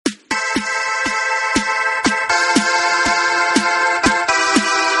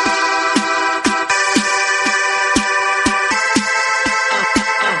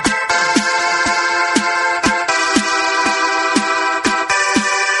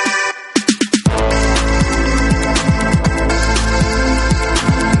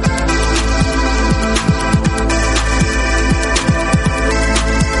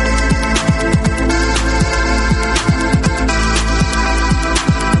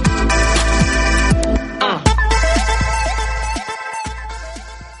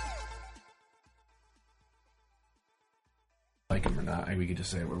to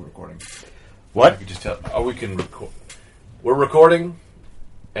say we're recording. What? I could just tell. Oh, we can record. We're recording.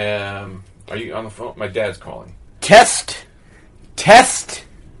 Are you on the phone? My dad's calling. Test.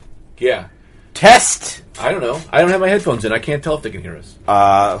 Yeah. Test. I don't know. I don't have my headphones in. I can't tell if they can hear us.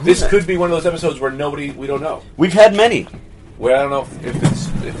 This could be one of those episodes where we don't know. We've had many. Well, I don't know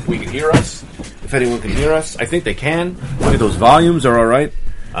if we can hear us. If anyone can hear us, I think they can. Look at those volumes are all right.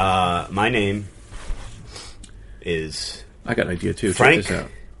 My name is I got an idea too. Frank Check this out.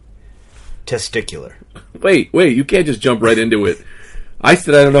 Testicular. Wait! You can't just jump right into it. I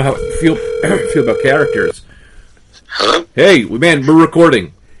said I don't know how I feel about characters. Hello? Hey, man, we're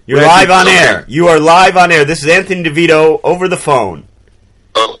recording. You're live on air. You are live on air. This is Anthony DeVito over the phone.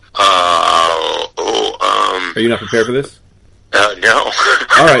 Are you not prepared for this? No.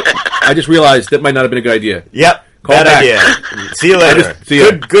 All right. I just realized that might not have been a good idea. Yep. Call bad back. idea. See you later. See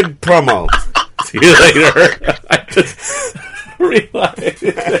ya. Good promo. See you later. I just realized.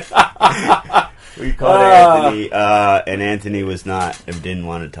 We called Anthony, and Anthony didn't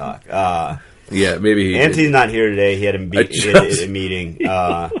want to talk. Yeah, maybe he Anthony's did. not here today. He had a meeting.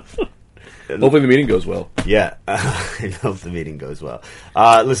 Hopefully the meeting goes well. Yeah, I hope the meeting goes well.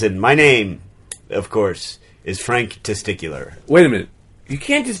 Listen, my name, of course, is Frank Testicular. Wait a minute. You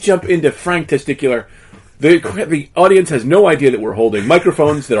can't just jump into Frank Testicular. The audience has no idea that we're holding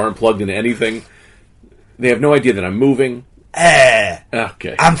microphones that aren't plugged into anything. They have no idea that I'm moving.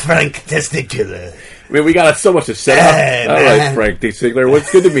 Okay. I'm Frank Testicular. I mean, we got so much to set up. All right, man. Frank Testicular. Well,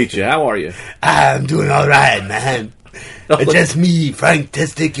 it's good to meet you. How are you? I'm doing all right, man. It's just me, Frank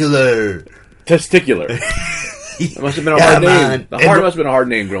Testicular. Testicular. That must have been a hard name. Must have been a hard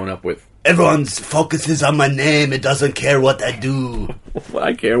name growing up with. Everyone focuses on my name. It doesn't care what I do. Well,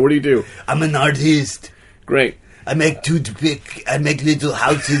 I care. What do you do? I'm an artist. Great. I make little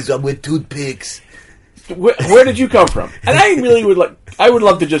houses with toothpicks. Where did you come from? And I would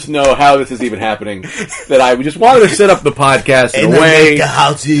love to just know how this is even happening. That I just wanted to set up the podcast in and a way. I make the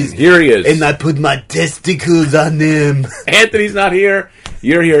houses. Here he is. And I put my testicles on them. Anthony's not here.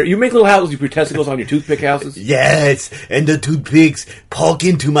 You're here. You make little houses. You put testicles on your toothpick houses. Yes, and the toothpicks poke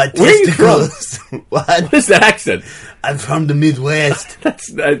into my Where are you testicles. What is that accent? I'm from the Midwest.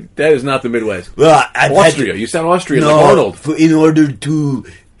 That is not the Midwest. Well, Austria. You sound Austrian like Arnold. In order to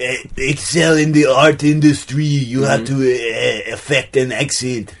excel in the art industry, you have to affect an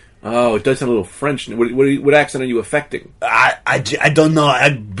accent. Oh, it does sound a little French. What accent are you affecting? I don't know.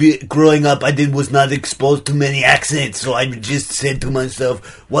 Growing up, I was not exposed to many accents, so I just said to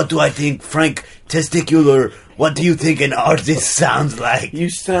myself, what do I think, Frank Testicular? What do you think an artist sounds like? You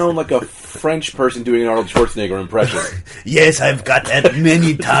sound like a French person doing an Arnold Schwarzenegger impression. Yes, I've got that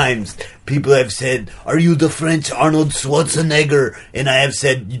many times. People have said, are you the French Arnold Schwarzenegger? And I have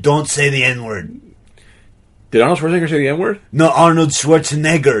said, you don't say the N-word. Did Arnold Schwarzenegger say the N-word? No, Arnold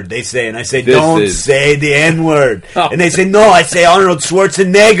Schwarzenegger, they say. And I say, don't say the N-word. Oh. And they say, no, I say Arnold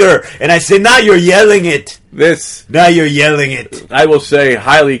Schwarzenegger. And I say, now you're yelling it. Now you're yelling it. I will say,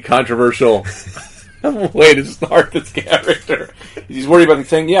 highly controversial way to start this character. He's worried about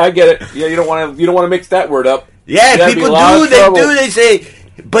saying, yeah, I get it. Yeah, you don't want to mix that word up. Yeah, people do. They say,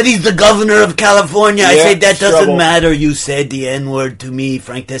 but he's the governor of California. I say, that doesn't matter. You said the N-word to me,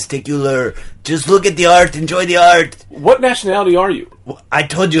 Frank Testicular. Just look at the art. Enjoy the art. What nationality are you? I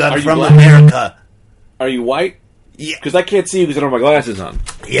told you I'm from America. Are you white? Yeah. Because I can't see you because I don't have my glasses on.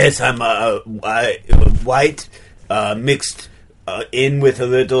 Yes, I'm white, mixed in with a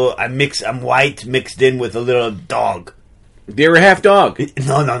little... I'm white mixed in with a little dog. You're a half dog.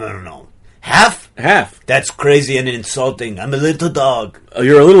 No. Half? Half. That's crazy and insulting. I'm a little dog. Oh,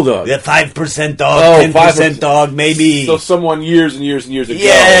 you're a little dog. Yeah, 5% dog, 10% dog, maybe. So someone years and years and years ago...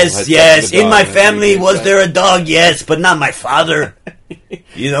 Yes. In my family, was there a dog? Yes, but not my father.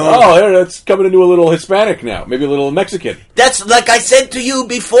 You know? Oh, that's coming into a little Hispanic now. Maybe a little Mexican. That's like I said to you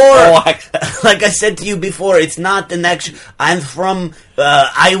before. Like I said to you before, it's not an actual... I'm from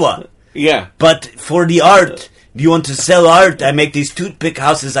Iowa. Yeah. But for the art... If you want to sell art, I make these toothpick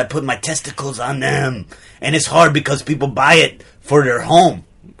houses, I put my testicles on them. And it's hard because people buy it for their home.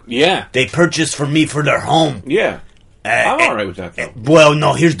 Yeah. They purchase from me for their home. Yeah. I'm alright with that, though. Well,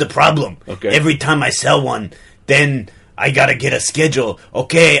 no, here's the problem. Okay. Every time I sell one, then I gotta get a schedule.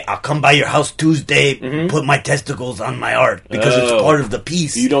 Okay, I'll come by your house Tuesday, put my testicles on my art, because it's part of the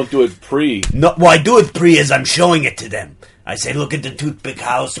piece. You don't do it pre. No, well, I do it pre as I'm showing it to them. I say, look at the toothpick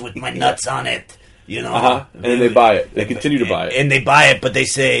house with my nuts on it. You know, and then they buy it. They continue to buy it, and they buy it. But they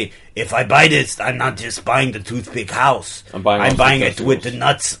say, if I buy this, I'm not just buying the toothpick house. I'm buying it with the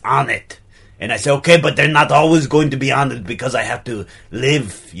nuts on it. And I say, okay, but they're not always going to be on it because I have to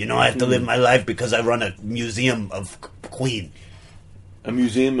live. You know, I have to live my life because I run a museum of Queen. A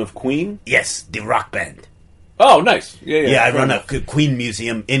museum of Queen? Yes, the rock band. Oh, nice. Yeah, Yeah, I fair run enough. a Queen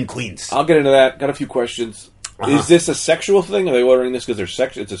museum in Queens. I'll get into that. Got a few questions. Is this a sexual thing? Are they ordering this because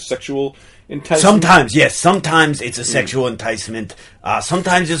it's a sexual enticement? Sometimes, yes. Sometimes it's a sexual enticement.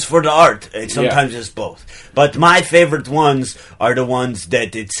 Sometimes it's for the art. And sometimes it's both. But my favorite ones are the ones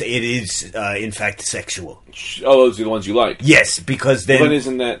that it is in fact sexual. Oh, those are the ones you like. Yes, because then But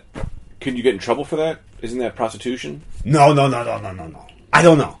isn't that... Can you get in trouble for that? Isn't that prostitution? no. I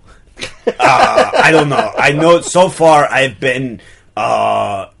don't know. I don't know. I know so far I've been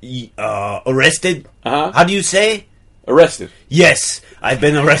arrested. How do you say? Arrested. Yes, I've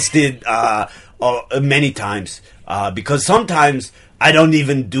been arrested many times because sometimes I don't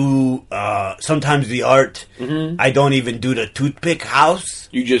even do. Sometimes the art, I don't even do the toothpick house.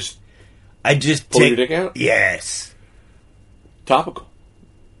 You just... I just Pull take your dick out? Yes, Topical.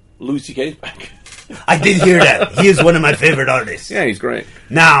 Louis C.K.'s back. I did hear that. He is one of my favorite artists. Yeah, he's great.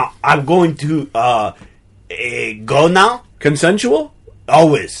 Now I'm going to go now. Consensual?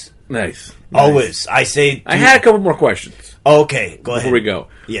 Always, Nice. always. I say. I had a couple more questions Okay, go ahead. before we go.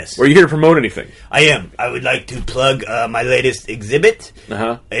 Yes. Were you here to promote anything? I am. I would like to plug my latest exhibit.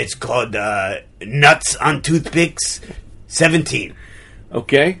 Uh-huh. It's called Nuts on Toothpicks 17.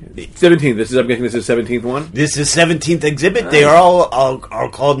 Okay. 17th. I'm guessing this is the 17th one? This is 17th exhibit. They are all are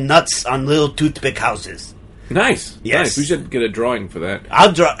called Nuts on Little Toothpick Houses. Nice. Yes. Nice. We should get a drawing for that.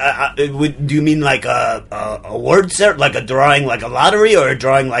 I'll draw. Do you mean like a word set, like a drawing, like a lottery, or a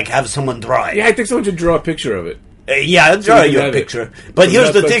drawing like have someone draw it? Yeah, I think someone should draw a picture of it. Yeah, I'll draw you can you a have it. picture. But Some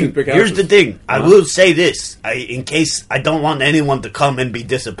here's the nuts on thing. toothpick Here's the houses. thing. I Uh-huh. will say this, in case I don't want anyone to come and be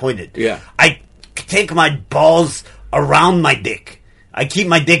disappointed. Yeah. I take my balls around my dick. I keep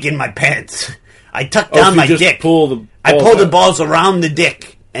my dick in my pants. I tuck down so you my just dick. pull the I balls pull the out. balls around the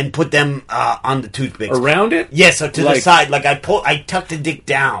dick and put them on the toothpicks. Around it? Yes, so to the Like- side. Like I tuck the dick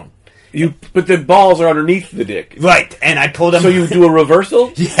down. But the balls are underneath the dick. Right, and I pull them. So you do a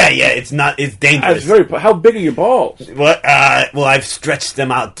reversal? Yeah, it's That's dangerous. how big are your balls? Well, I've stretched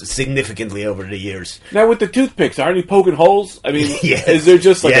them out significantly over the years. Now with the toothpicks, aren't you poking holes? I mean, Yes. is there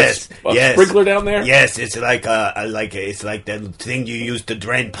just like Yes. a Yes. sprinkler down there? Yes, it's like it's like that thing you use to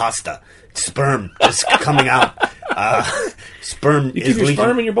drain pasta. Sperm is coming out. Sperm You is keep your leaking.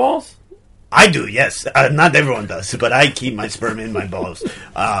 sperm in your balls? I do, yes. Not everyone does, but I keep my sperm in my balls.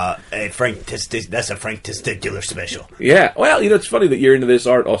 That's a Frank Testicular special. Yeah. Well, it's funny that you're into this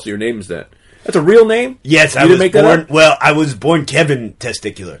art. Also, your name is that. That's a real name? Yes, You I didn't was make that born. up? Well, I was born Kevin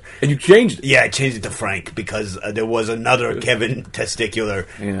Testicular. And you changed it. Yeah, I changed it to Frank because there was another Kevin Testicular,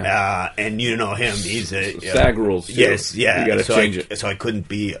 Yeah. and you know him. He's a SAG rules, too. Yes, yeah. You gotta so change I, it. So I couldn't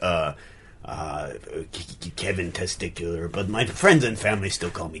be Kevin Testicular, but my friends and family still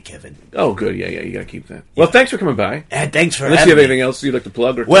call me Kevin. Oh, good. Yeah, you gotta keep that. Well, thanks for coming by. Thanks for Unless you having have me. anything else you'd like to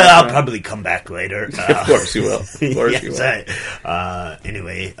plug or Well, talk I'll about. probably come back later. Of course you will. Of course you yes, will.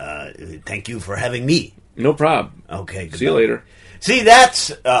 Anyway, thank you for having me. No problem. Okay, See you goodbye. later. See,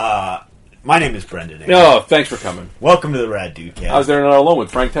 that's my name is Brendan. Oh, thanks for coming. Welcome to the Rad Dude Cast. I was there not alone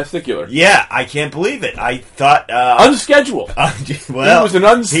with Frank Testicular. Yeah, I can't believe it. I thought Unscheduled. well, He was an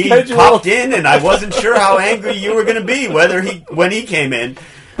unscheduled- He popped in, and I wasn't sure how angry you were going to be when he came in.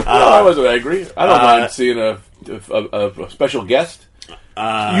 No, I wasn't angry. I don't mind seeing a special guest.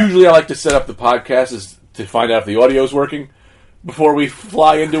 Usually I like to set up the podcast to find out if the audio is working before we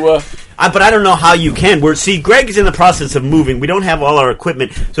fly into a... But I don't know how you can. Greg is in the process of moving. We don't have all our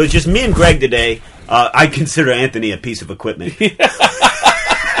equipment, so it's just me and Greg today. I consider Anthony a piece of equipment.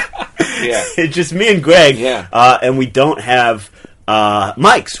 Yeah. It's just me and Greg, Yeah. And we don't have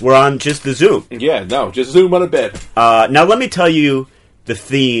mics. We're on just the Zoom. Yeah, no, just zoom on a bed. Now let me tell you the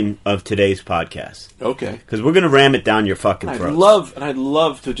theme of today's podcast, Okay. because we're going to ram it down your fucking I'd throat.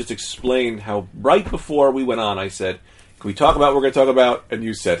 love to just explain how right before we went on I said, can we talk about what we're going to talk about? And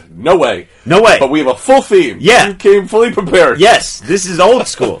you said, no way. No way. But we have a full theme. Yeah. You came fully prepared. Yes, this is old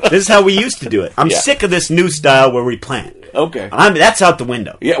school. This is how we used to do it. I'm Yeah. sick of this new style where we plan. Okay. That's out the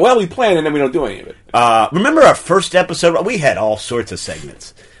window. Yeah, well, we plan and then we don't do any of it. Remember our first episode? We had all sorts of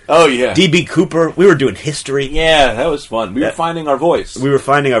segments. Oh, yeah. DB Cooper, we were doing history. Yeah, that was fun. We were finding our voice. We were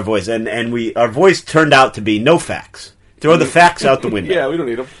finding our voice, and our voice turned out to be no facts. Throw the facts out the window. Yeah, we don't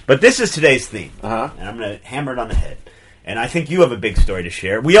need them. But this is today's theme, Uh-huh. and I'm going to hammer it on the head. And I think you have a big story to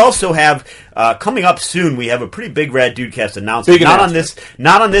share. We also have coming up soon. We have a pretty big Rad Dudecast announcement. Big announcement.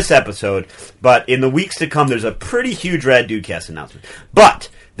 Not on this episode, but in the weeks to come. There's a pretty huge Rad Dudecast announcement. But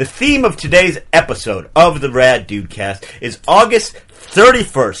the theme of today's episode of the Rad Dudecast is August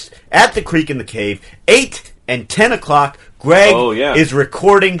 31st at the Creek in the Cave, 8 and 10 o'clock. Greg Oh, yeah. is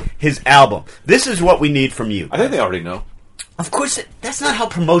recording his album. This is what we need from you. I think they already know. Of course, that's not how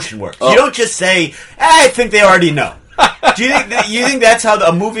promotion works. Oh. You don't just say, I think they already know. Do you think that's how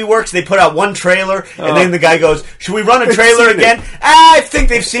a movie works? They put out one trailer, and then the guy goes, should we run a trailer again? I think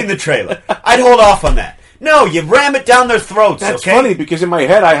they've seen the trailer. I'd hold off on that. No, you ram it down their throats, That's okay? funny, because in my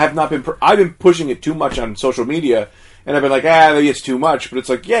head, I have not been... I've been pushing it too much on social media, and I've been like, maybe it's too much. But it's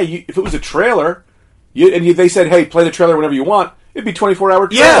like, yeah, if it was a trailer, they said, hey, play the trailer whenever you want, it'd be 24-hour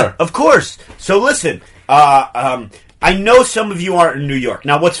trailer. Yeah, of course. So listen, I know some of you aren't in New York.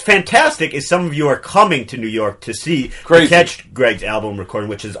 Now, what's fantastic is some of you are coming to New York to catch Greg's album recording,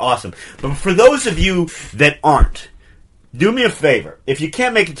 which is awesome. But for those of you that aren't, do me a favor. If you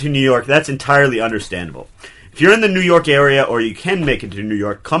can't make it to New York, that's entirely understandable. If you're in the New York area or you can make it to New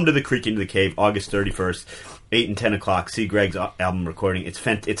York, come to the Creek into the Cave, August 31st, 8 and 10 o'clock. See Greg's album recording. It's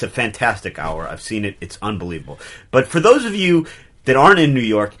a fantastic hour. I've seen it. It's unbelievable. But for those of you that aren't in New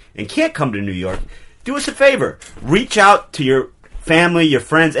York and can't come to New York, do us a favor. Reach out to your family, your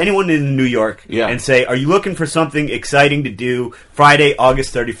friends, anyone in New York, and say, are you looking for something exciting to do Friday,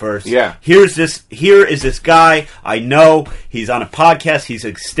 August 31st? Yeah. Here is this guy. I know. He's on a podcast. He's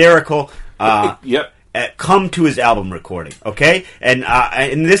hysterical. Yep. Come to his album recording, okay?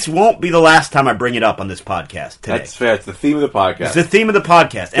 And this won't be the last time I bring it up on this podcast today. That's fair. It's the theme of the podcast. It's the theme of the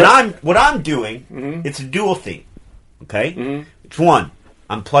podcast. And what I'm doing, it's a dual theme, okay? Mm-hmm. It's one,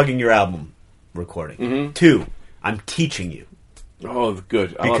 I'm plugging your album recording. Mm-hmm. Two, I'm teaching you. Oh,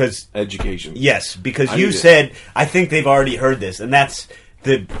 good. I love education. Yes, because you said, I think they've already heard this, and that's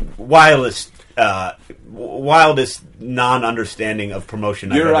the wildest non-understanding of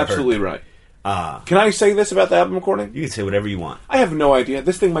promotion I've ever heard. You're absolutely right. Can I say this about the album recording? You can say whatever you want. I have no idea.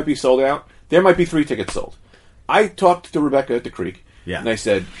 This thing might be sold out. There might be 3 tickets sold. I talked to Rebecca at the Creek, and I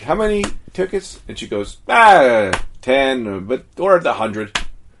said, how many tickets? And she goes, 10, or 100.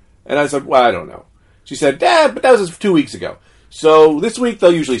 And I said, well, I don't know. She said, but that was 2 weeks ago. So this week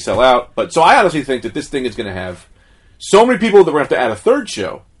they'll usually sell out. So I honestly think that this thing is going to have so many people that we're going to have to add a third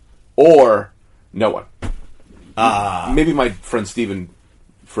show, or no one. Maybe my friend Steven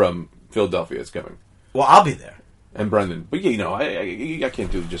from Philadelphia is coming. Well, I'll be there. And Brendan. But I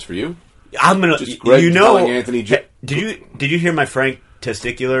can't do it just for you. I'm gonna. Just Greg telling Anthony. Did you hear my Frank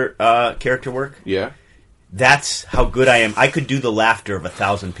Testicular character work? Yeah. That's how good I am. I could do the laughter of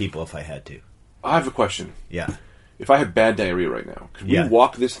 1,000 people if I had to. I have a question. Yeah. If I have bad diarrhea right now, could we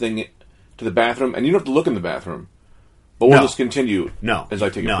walk this thing to the bathroom? And you don't have to look in the bathroom. But we'll just continue as I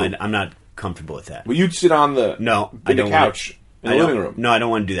take a poop. I'm not comfortable with that. Well, you'd sit on the couch in the living room. No, I don't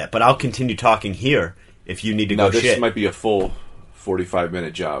want to do that. But I'll continue talking here if you need to go shit. No, this might be a full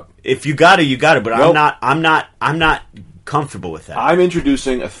 45-minute job. If you got to. But nope. I'm not comfortable with that. I'm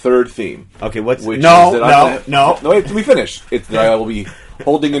introducing a third theme. Okay, what's... No, wait, let me finish. It's that I will be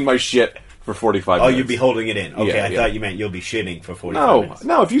holding in my shit for 45 minutes. Oh, you'd be holding it in. Okay, I thought you meant you'll be shitting for 45 minutes.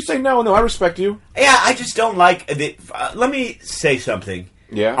 No, if you say no, I respect you. Yeah, I just don't like... let me say something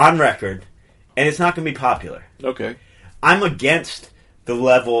on record, and it's not going to be popular. Okay. I'm against the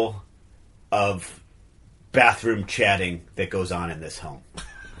level of bathroom chatting that goes on in this home.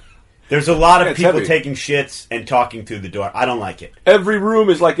 There's a lot of people taking shits and talking through the door. I don't like it. Every room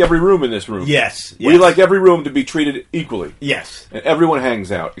is like every room in this room. Yes. We like every room to be treated equally. Yes. And everyone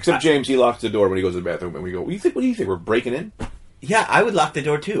hangs out. Except James, he locks the door when he goes to the bathroom. And we go, what do you think? We're breaking in? Yeah, I would lock the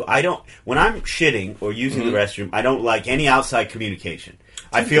door too. When I'm shitting or using the restroom, I don't like any outside communication.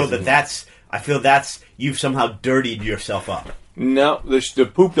 I feel that's you've somehow dirtied yourself up. No, the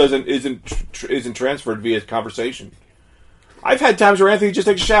poop isn't transferred via conversation. I've had times where Anthony just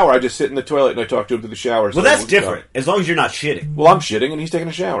takes a shower. I just sit in the toilet and I talk to him through the shower. Well, that's different. As long as you're not shitting. Well, I'm shitting and he's taking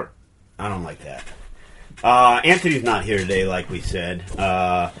a shower. I don't like that. Anthony's not here today, like we said.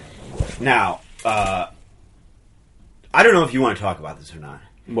 Now, I don't know if you want to talk about this or not.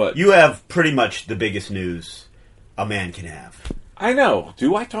 What? You have pretty much the biggest news a man can have. I know.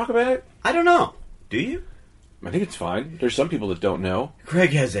 Do I talk about it? I don't know. Do you? I think it's fine. There's some people that don't know. Greg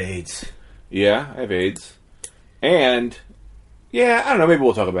has AIDS. Yeah, I have AIDS. And... yeah, I don't know. Maybe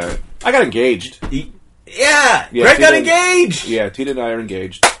we'll talk about it. I got engaged. Yeah, Greg got engaged. Yeah, Tina and I are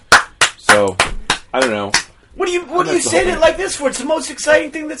engaged. So, I don't know. What do you say it like this for? It's the most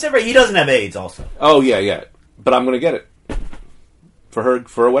exciting thing that's ever... He doesn't have AIDS also. Oh, yeah. But I'm going to get it. For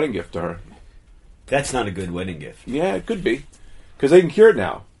a wedding gift to her. That's not a good wedding gift. Yeah, it could be. Because they can cure it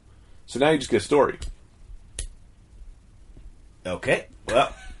now. So now you just get a story. Okay.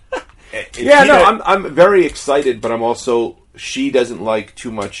 Well... yeah, no, I'm very excited, but I'm also... She doesn't like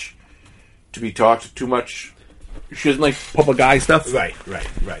too much to be talked too much. She doesn't like public guy stuff. Right.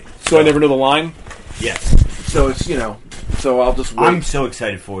 So I never know the line. Yes. So it's, so I'll just wait. I'm so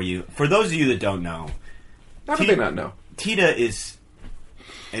excited for you. For those of you that don't know... How do they not know? Tita is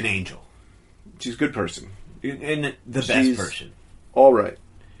an angel. She's a good person. And the best She's person. All right.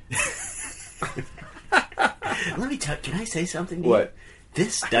 Let me tell. Can I say something to What? you?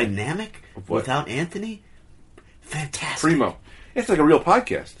 This dynamic What? without Anthony, fantastic. Primo. It's like a real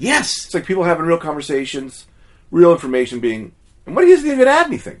podcast. Yes. It's like people having real conversations, real information being... And what, he doesn't even add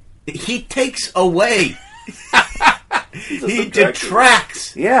anything. He takes away. He subtractor.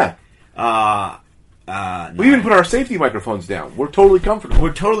 detracts. Yeah. We even put our safety microphones down. We're totally comfortable.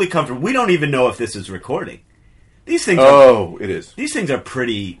 We're totally comfortable. We don't even know if this is recording. These things. Oh, it is. These things are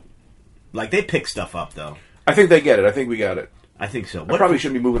pretty. Like they pick stuff up, though. I think they get it. I think we got it. I think so. I probably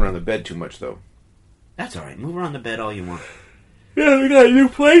shouldn't be moving around the bed too much, though. That's all right. Move around the bed all you want. Yeah, we got a new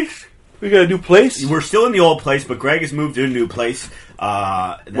place. We got a new place. We're still in the old place, but Greg has moved to a new place. Well,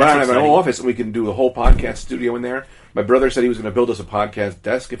 I have an old office, and we can do the whole podcast studio in there. My brother said he was going to build us a podcast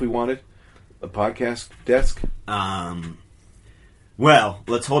desk if we wanted. A podcast desk. Well,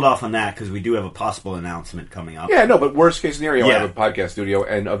 let's hold off on that because we do have a possible announcement coming up. Yeah, no, but worst case scenario, Yeah. I have a podcast studio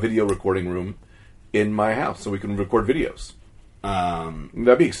and a video recording room in my house, so we can record videos.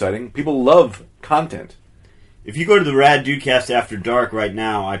 That'd be exciting. People love content. If you go to the Rad Dudecast After Dark right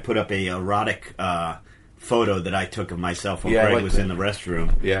now, I put up a erotic photo that I took of myself when Yeah, I Greg like was that. in the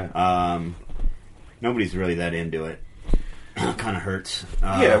restroom. Yeah. Nobody's really that into it. Kind of hurts.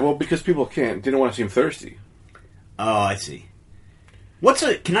 Yeah, well, because people didn't want to seem thirsty. Oh, I see.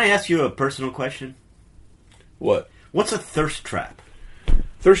 Can I ask you a personal question? What? What's a thirst trap?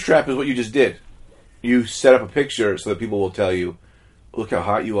 Thirst trap is what you just did. You set up a picture so that people will tell you, look how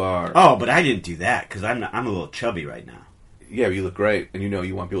hot you are. Oh, but I didn't do that because I'm a little chubby right now. Yeah, but you look great. And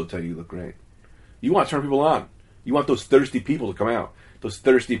you want people to tell you look great. You want to turn people on. You want those thirsty people to come out. Those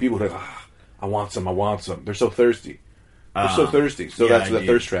thirsty people who are like, I want some. They're so thirsty. They're so thirsty. So yeah, that's what I the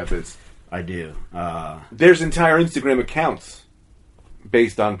do. thirst trap is. I do. There's entire Instagram accounts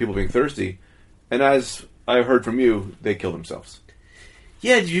based on people being thirsty. And as I heard from you, they kill themselves.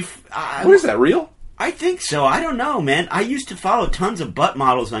 Yeah, did you... What is that, real? I think so. I don't know, man. I used to follow tons of butt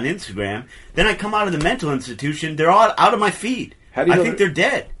models on Instagram. Then I come out of the mental institution. They're all out of my feed. How do you I know think that- they're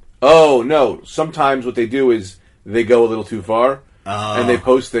dead. Oh, no. Sometimes what they do is they go a little too far. Oh. And they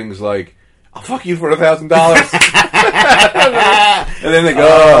post things like, I'll fuck you for $1,000. And then they go,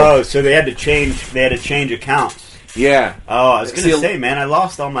 Oh, so they had to change accounts. yeah. Oh, I was going See, to say, man, I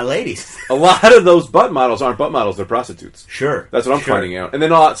lost all my ladies. A lot of those butt models aren't butt models, they're prostitutes. Sure. That's what I'm sure. finding out. And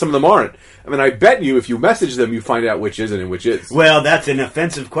then some of them aren't. I mean, I bet you if you message them, you find out which isn't and which is. Well, that's an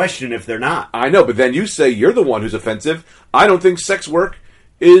offensive question if they're not. I know, but then you say you're the one who's offensive. I don't think sex work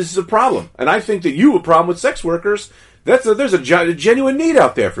is a problem. And I think that you have a problem with sex workers. There's a genuine need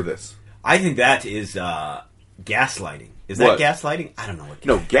out there for this. I think that is gaslighting. Is that What? gaslighting? I don't know what.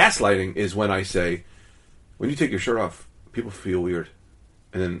 No, gaslighting is when I say, when you take your shirt off, people feel weird.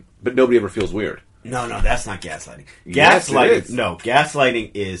 But nobody ever feels weird. No, that's not gaslighting. Yes, it Gaslighting. is. No,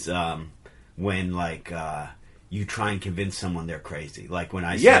 gaslighting is when you try and convince someone they're crazy. Like when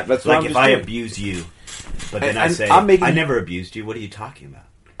I say, Yeah, that's what I'm if just I doing. abuse you, but then And- I and say I'm I never abused you. What are you talking about?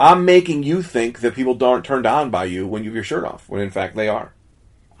 I'm making you think that people aren't turned on by you when you have your shirt off, when in fact they are.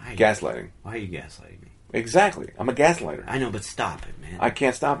 Why, Gaslighting. Why are you gaslighting me? Exactly. I'm a gaslighter. I know, but stop it, man. I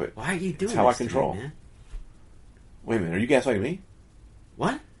can't stop it. Why are you doing It's how this I to me, control. man? Wait a minute, are you gaslighting me?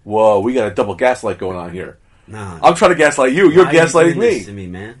 What? Whoa, we got a double gaslight going on here. No. I'm trying to gaslight you. You're Why are you gaslighting doing me. this to me,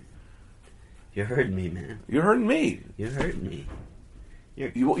 man. You're hurting me, man. You're hurting me. You're hurting me.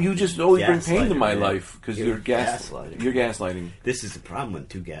 You just always bring pain to Gaslighter, my man. life because You're you're gaslighting. You're gaslighting. This is the problem when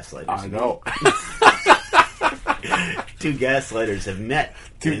two gaslighters. I know. Two gaslighters have met.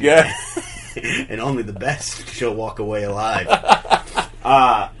 Two and, gas. and only the best shall walk away alive.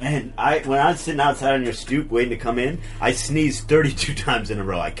 And when I was sitting outside on your stoop waiting to come in, I sneezed 32 times in a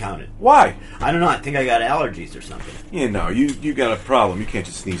row. I counted. Why? I don't know. I think I got allergies or something. You got a problem. You can't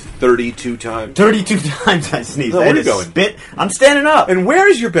just sneeze 32 times. 32 times I sneezed. No, I where had you to going? spit. I'm standing up. And where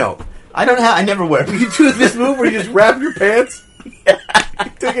is your belt? I don't have. I never wear. You do this move where you just wrap your pants,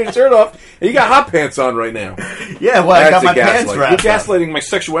 take your shirt off, and you got hot pants on right now. Yeah, well, I got That's my a pants gaslight. wrapped You're up. gaslighting my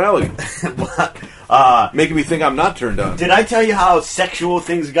sexuality, making me think I'm not turned on. Did I tell you how sexual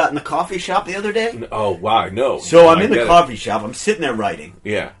things got in the coffee shop the other day? Oh, why? No. So I'm I in the get it. coffee shop. I'm sitting there writing.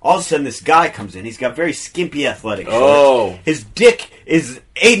 Yeah. All of a sudden, this guy comes in. He's got very skimpy athletic shorts. Oh. His dick is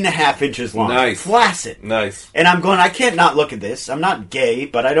 8.5 inches long. Nice. Flaccid. Nice. And I'm going, I can't not look at this. I'm not gay,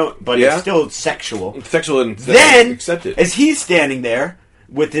 but I don't. But Yeah? it's still sexual. Sexual and Then, accepted. as he's standing there,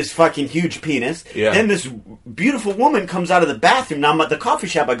 with this fucking huge penis. Yeah. Then this beautiful woman comes out of the bathroom. Now, the coffee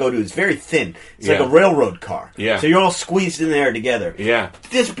shop I go to is very thin. It's like Yeah. a railroad car. Yeah. So you're all squeezed in there together. Yeah.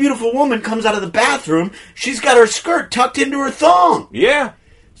 This beautiful woman comes out of the bathroom. She's got her skirt tucked into her thong. Yeah.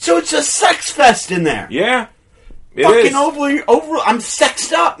 So it's a sex fest in there. Yeah. It Fucking is. over. I'm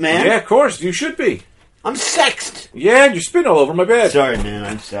sexed up, man. Yeah, of course. You should be. I'm sexed. Yeah, you're spitting all over my bed. Sorry, man.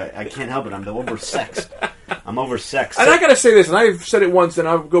 I'm sorry. I can't help it. I'm over-sexed. I'm over-sexed. And I gotta say this, and I've said it once, and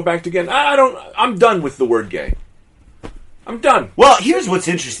I'll go back to again. I'm done with the word gay. I'm done. Well, here's what's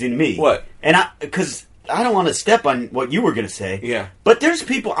interesting to me. What? And because I don't want to step on what you were going to say. Yeah. But there's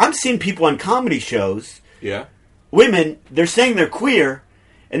people, I'm seeing people on comedy shows, Yeah. women, they're saying they're queer,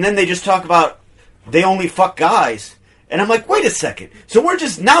 and then they just talk about they only fuck guys. And I'm like, wait a second. So we're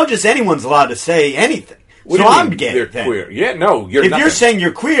just anyone's allowed to say anything. What So do you I'm mean gay. They're then. queer. Yeah, no, you're If nothing. you're saying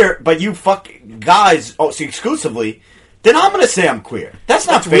you're queer, but you fuck guys exclusively, then I'm going to say I'm queer. That's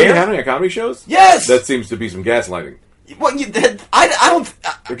not That's fair. really happening at comedy shows? Yes. That seems to be some gaslighting. Well, I don't.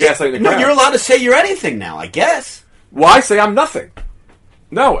 They're gaslighting the No, crowd. you're allowed to say you're anything now, I guess. Well, I say I'm nothing.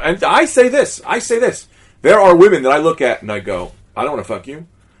 No, and I say this. There are women that I look at and I go, I don't want to fuck you.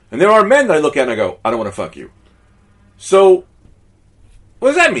 And there are men that I look at and I go, I don't want to fuck you. So, what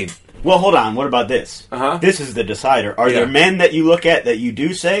does that mean? Well, hold on. What about this? Uh-huh. This is the decider. Are Yeah. there men that you look at that you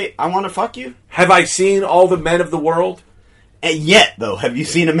do say, I want to fuck you? Have I seen all the men of the world? And yet, though, have you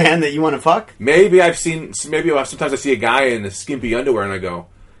seen a man that you want to fuck? Maybe sometimes I see a guy in a skimpy underwear and I go,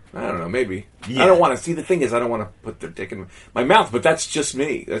 I don't know, maybe. Yeah. I don't want to see, the thing is, I don't want to put their dick in my mouth, but that's just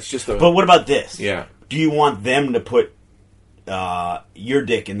me. That's just a... But what about this? Yeah. Do you want them to put your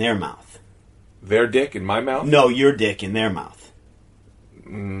dick in their mouth? Their dick in my mouth? No, your dick in their mouth.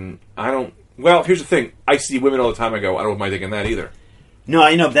 I don't... Well, here's the thing. I see women all the time, I go, I don't want my dick in that either. No,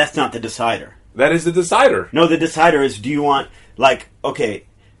 I know, but that's not the decider. That is the decider. No, the decider is, do you want, like, okay,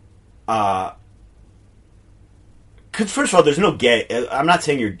 because first of all, there's no gay. I'm not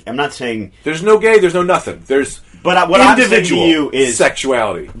saying. There's no gay, there's no nothing. There's But what I'm saying to individual you is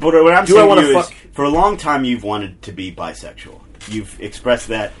sexuality. But what I'm Do I saying wanna to you is, fuck- for a long time, you've wanted to be bisexual. You've expressed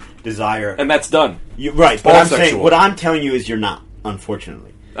that desire. And that's done. Right, but All what I'm telling you is you're not,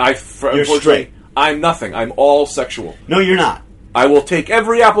 unfortunately. You're Unfortunately, straight. I'm nothing. I'm all sexual. No, you're not. I will take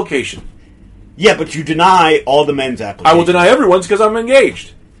every application. Yeah, but you deny all the men's applications. I will deny everyone's because I'm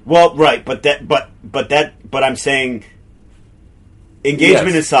engaged. Well, right, but I'm saying,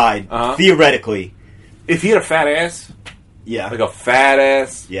 engagement Yes. aside, Uh-huh. theoretically, If he had a fat ass, yeah, like a fat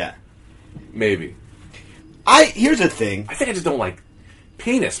ass, yeah. maybe. Here's the thing. I think I just don't like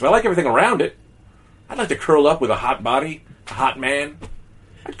penis, but I like everything around it. I'd like to curl up with a hot body, a hot man.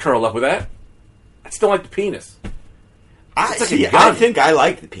 I'd curl up with that. I just don't like the penis. I It's like a gun. think I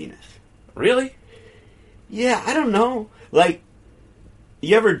like the penis. Really? Yeah, I don't know. Like,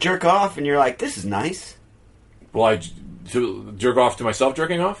 you ever jerk off and you're like, this is nice? Will to jerk off to myself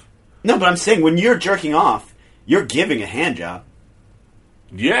jerking off? No, but I'm saying when you're jerking off, you're giving a hand job.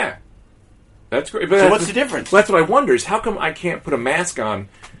 Yeah. That's great. But So that's what's the difference? Well, that's what I wonder is how come I can't put a mask on?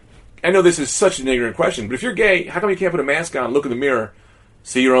 I know this is such an ignorant question, but if you're gay, how come you can't put a mask on, look in the mirror,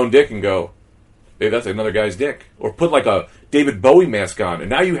 see your own dick, and go, hey, that's another guy's dick? Or put like a David Bowie mask on, and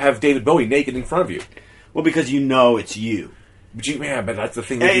now you have David Bowie naked in front of you. Well, because you know it's you. But that's the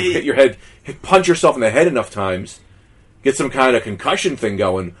thing. That Hey. you hit your head, punch yourself in the head enough times, get some kind of concussion thing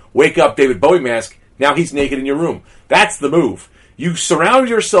going, wake up, David Bowie mask, now he's naked in your room. That's the move. You surround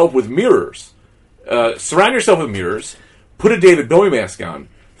yourself with mirrors. Put a David Bowie mask on,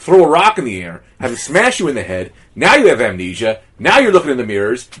 throw a rock in the air, have it smash you in the head. Now you have amnesia. Now you're looking in the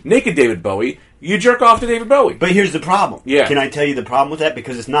mirrors, naked David Bowie. You jerk off to David Bowie. But here's the problem. Yeah. Can I tell you the problem with that?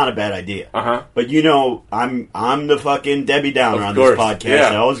 Because it's not a bad idea. Uh-huh. But you know, I'm the fucking Debbie Downer Of on course, this podcast. yeah.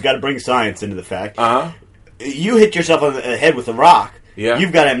 I always got to bring science into the fact. Uh-huh. You hit yourself on the head with a rock. Yeah.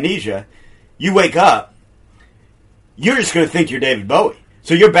 You've got amnesia. You wake up. You're just going to think you're David Bowie.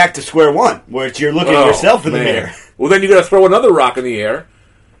 So you're back to square one, where it's you're looking at yourself in the man. mirror. Well, then you got to throw another rock in the air.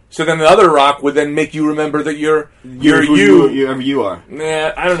 So then the other rock would then make you remember that you're who you. whoever you are.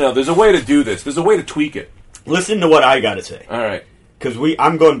 Nah, I don't know. There's a way to do this. There's a way to tweak it. Listen to what I got to say. All right. Because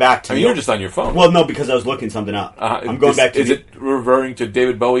I'm going back to... I mean, you're just on your phone. Well, no, because I was looking something up. I'm going back to... Is it referring to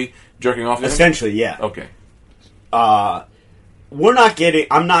David Bowie jerking off to him? Essentially, yeah. Okay. We're not getting...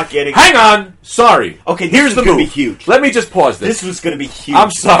 I'm not getting... Hang on. Sorry. Okay, this here's is the gonna move. be huge. Let me just pause this. This was going to be huge.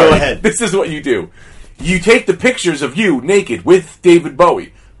 I'm sorry. Go ahead. This is what you do. You take the pictures of you naked with David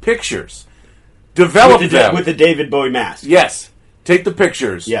Bowie. Pictures. Develop them. With the David Bowie mask. Yes. Take the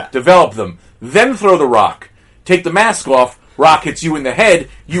pictures. Yeah. Develop them. Then throw the rock. Take the mask off. Rock hits you in the head.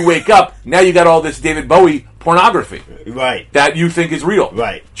 You wake up. Now you got all this David Bowie pornography Right. that you think is real.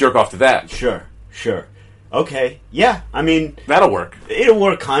 Right. Jerk off to that. Sure. Okay. Yeah, I mean, That'll work. it'll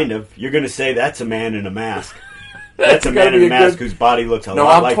work kind of. You're going to say that's a man in a mask. That's a man gotta in be a mask good- whose body looks a No,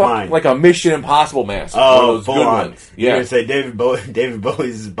 lot I'm like talking mine. like a Mission Impossible mask. One Oh, of those full good on. ones. You're Yeah. gonna say David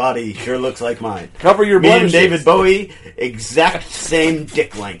Bowie's body sure looks like mine. Cover your Me and blemishes. David Bowie, exact same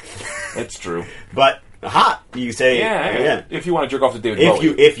dick length, That's true. but hot. You say, Yeah. If you want to jerk off to David If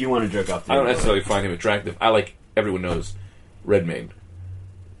Bowie. you want to jerk off, to I don't David necessarily find him attractive. I like, everyone knows, Redmayne.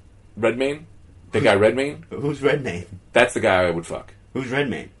 Redmayne? The guy Redmayne? Bowie. Who's Redmayne? That's the guy I would fuck. Who's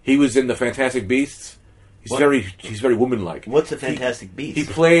Redmayne? He was in the Fantastic Beasts. He's What? very womanlike. What's the Fantastic Beast? He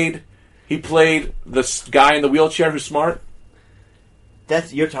played the guy in the wheelchair who's smart.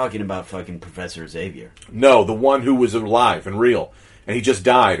 You're talking about fucking Professor Xavier. No, the one who was alive and real, and he just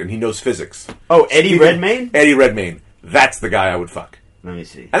died, and he knows physics. Oh, Eddie Redmayne. Eddie Redmayne. That's the guy I would fuck. Let me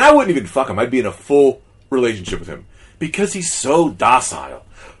see. And I wouldn't even fuck him. I'd be in a full relationship with him because he's so docile.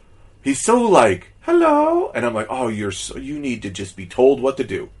 He's so like, hello, and I'm like, oh, you need to just be told what to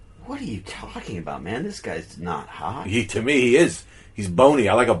do. What are you talking about, man? This guy's not hot. To me, he is. He's bony.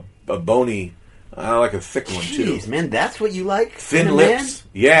 I like a bony. I like a thick one too. Jeez, man, that's what you like in Thin a lips.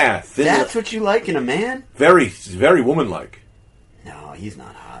 man? Yeah, thin. That's what you like in a man? Very womanlike. No, he's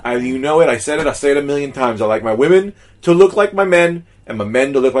not hot. You know it. I said it. I say it a million times. I like my women to look like my men, and my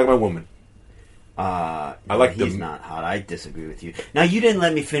men to look like my women. I like he's them. not hot. I disagree with you. Now, you didn't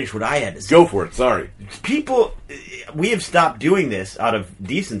let me finish what I had to say. Go for it. Sorry. People, we have stopped doing this out of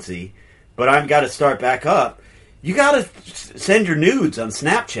decency, but I've got to start back up. You got to send your nudes on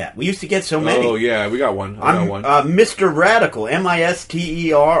Snapchat. We used to get so many. Oh yeah, we got one. I got one. Mr. Radical,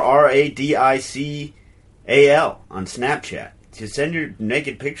 MisterRadical on Snapchat. To send your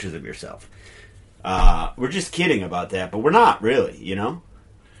naked pictures of yourself. We're just kidding about that, but we're not really, you know?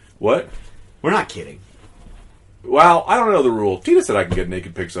 What? We're not kidding. Well, I don't know the rule. Tina said I can get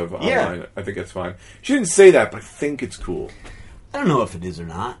naked pics of online. I think that's fine. She didn't say that, but I think it's cool. I don't know if it is or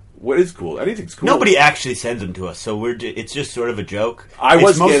not. What is cool? Anything's cool. Nobody actually sends them to us, so it's just sort of a joke. I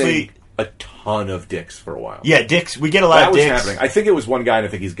was It's mostly getting a ton of dicks for a while. yeah, dicks. We get a lot that of was dicks. happening. I think it was one guy, and I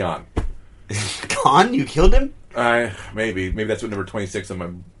think he's gone. Con, you killed him? Maybe that's what number 26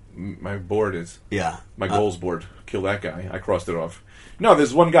 on my board is. Yeah, My goals board. Kill that guy. I crossed it off. No,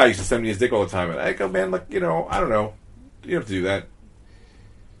 there's one guy who used to send me his dick all the time, and I go, man, like, I don't know. You don't have to do that.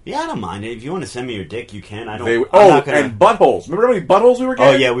 Yeah, I don't mind it. If you want to send me your dick, you can. I don't. And buttholes. Remember how many buttholes we were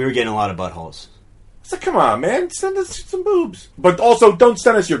Oh getting? yeah, we were getting a lot of buttholes. It's like, come on, man, send us some boobs. But also, don't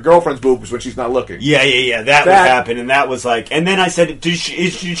send us your girlfriend's boobs when she's not looking. Yeah. That would happen, and that was like. And then I said, did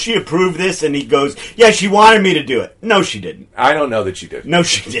she approve this? And he goes, yeah, she wanted me to do it. No, she didn't. I don't know that she did. No,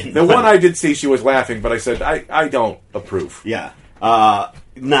 she didn't. The one I did see, she was laughing, but I said, I don't approve. Yeah.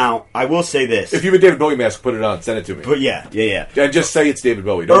 Now I will say this. If you have a David Bowie mask, put it on. Send it to me. But yeah. And just say it's David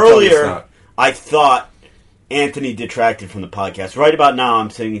Bowie. Don't tell me it's Earlier, not. I thought Anthony detracted from the podcast. Right about now, I'm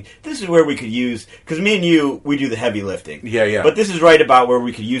saying this is where we could use, because me and you, we do the heavy lifting. Yeah. But this is right about where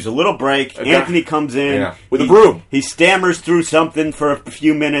we could use a little break. Okay. Anthony comes in. Yeah. With a broom. He stammers through something for a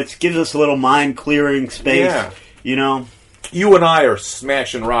few minutes, gives us a little mind-clearing space. Yeah. You know? You and I are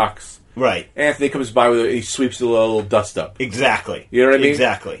smashing rocks. Right. Anthony comes by he sweeps a little dust up. Exactly. You know what I mean?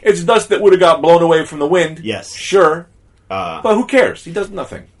 Exactly. It's dust that would have got blown away from the wind. Yes. Sure. But who cares? He does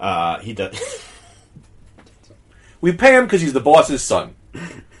nothing. He does. We pay him because he's the boss's son.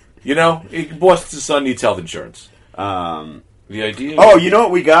 You know? The boss's son needs health insurance. The idea... Oh, you know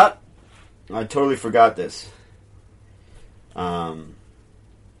what we got? I totally forgot this. I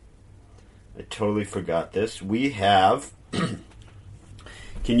totally forgot this. We have...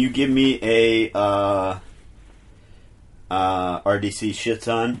 Can you give me a RDC Shits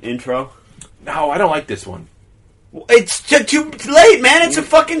On intro? No, I don't like this one. It's too late, man. It's a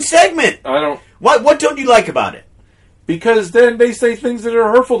fucking segment. I don't... What don't you like about it? Because then they say things that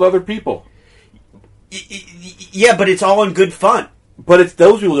are hurtful to other people. Yeah, but it's all in good fun. But it's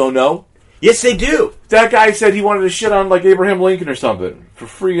those people don't know. Yes, they do. That guy said he wanted to shit on like Abraham Lincoln or something for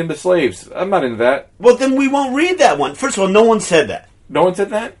freeing the slaves. I'm not into that. Well, then we won't read that one. First of all, no one said that. No one said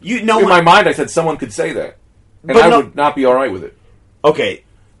that? In my mind, I said someone could say that. And But I no- would not be all right with it. Okay,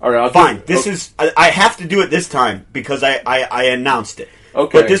 All right, I'll fine. do it. I have to do it this time because I announced it.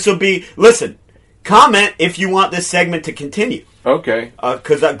 Okay. But this will be... Listen, comment if you want this segment to continue. Okay.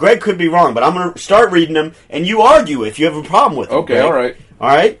 Because Greg could be wrong, but I'm going to start reading them, and you argue if you have a problem with them. Okay, Greg. all right. All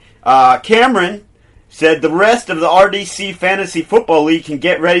right? Cameron said the rest of the RDC Fantasy Football League can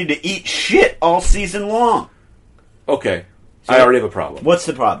get ready to eat shit all season long. Okay. I already have a problem. What's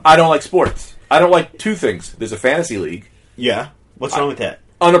the problem? I don't like sports. I don't like two things. There's a fantasy league. Yeah. What's wrong with that?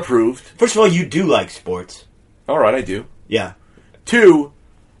 Unapproved. First of all, you do like sports. All right, I do. Yeah. 2,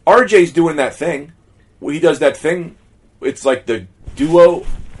 RJ's doing that thing. He does that thing. It's like the duo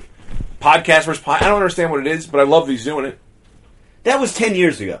podcast versus podcast. I don't understand what it is, but I love that he's doing it. That was 10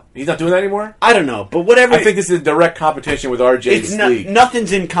 years ago. He's not doing that anymore? I don't know, but whatever. I think this is a direct competition with RJ's league.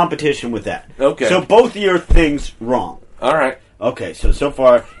 Nothing's in competition with that. Okay. So both of your things wrong. All right. Okay, so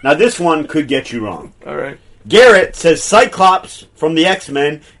far. Now this one could get you wrong. All right. Garrett says Cyclops from the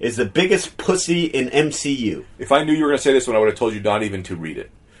X-Men is the biggest pussy in MCU. If I knew you were going to say this one, I would have told you not even to read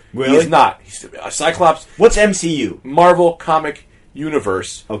it. Really? He's not. He's Cyclops. What's MCU? Marvel Comic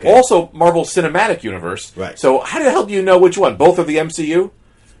Universe. Okay. Also, Marvel Cinematic Universe. Right. So, how the hell do you know which one? Both are the MCU?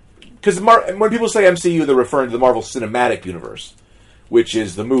 Because when people say MCU, they're referring to the Marvel Cinematic Universe, which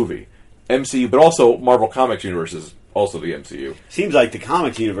is the movie. MCU, but also Marvel Comics Universe is also the MCU. Seems like the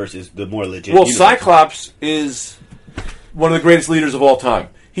comics universe is the more legit. Well, universe. Cyclops is one of the greatest leaders of all time.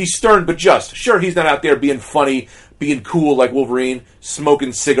 He's stern but just. Sure, he's not out there being funny, being cool like Wolverine,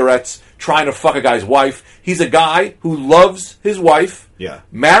 smoking cigarettes, trying to fuck a guy's wife. He's a guy who loves his wife,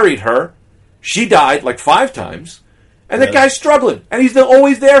 married her, she died like 5 times, and that guy's struggling, and he's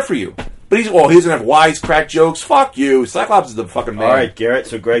always there for you. But he doesn't have wisecrack jokes. Fuck you. Cyclops is the fucking man. All right, Garrett,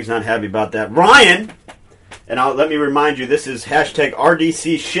 so Greg's not happy about that. Ryan, and let me remind you, this is hashtag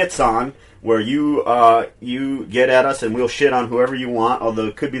RDC shits on, where you get at us and we'll shit on whoever you want, although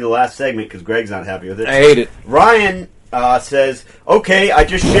it could be the last segment because Greg's not happy with it. I hate it. Ryan says, okay, I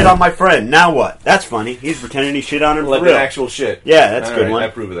just shit on my friend. Now what? That's funny. He's pretending he shit on him Like for real. actual shit. Yeah, that's a good right, one. I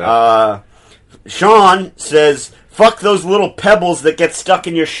approve of that. Sean says, fuck those little pebbles that get stuck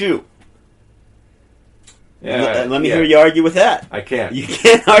in your shoe. Yeah, Let me hear you argue with that. I can't. You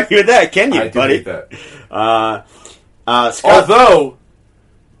can't argue with that, can you, I do buddy? hate that. Scott,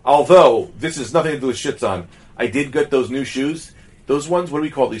 Although this has nothing to do with shits on, I did get those new shoes. Those ones, what do we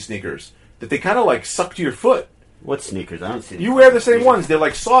call these sneakers? That they kind of like suck to your foot. what sneakers? I don't see. You wear the same ones. They're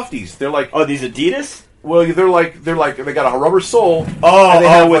like softies. They're like these Adidas? well, they're like they got a rubber sole. Oh, and they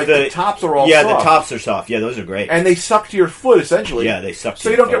have, with like, the tops are all yeah, soft. the tops are soft. Yeah, those are great. And they suck to your foot essentially. Yeah, they suck to so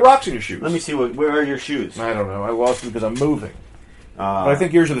your you don't foot. get rocks in your shoes. Let me see where are your shoes? I don't know. I lost them because I'm moving. But I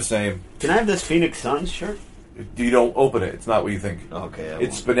think yours are the same. Can I have this Phoenix Suns shirt? You don't open it. It's not what you think. Okay,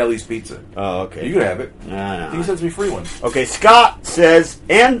 It's Spinelli's Pizza. Oh, okay. You can have it. No. He sends me free ones. Okay, Scott says,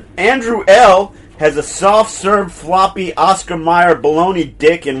 Andrew L. has a soft-serve floppy Oscar Mayer baloney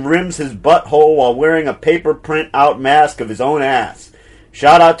dick and rims his butthole while wearing a paper print-out mask of his own ass.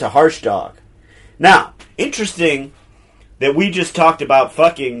 Shout out to Harsh Dog. Now, interesting that we just talked about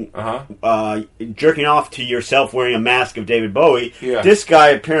fucking jerking off to yourself wearing a mask of David Bowie. Yeah. This guy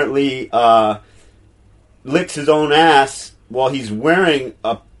apparently licks his own ass while he's wearing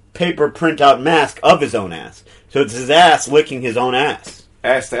a paper print-out mask of his own ass. So it's his ass licking his own ass.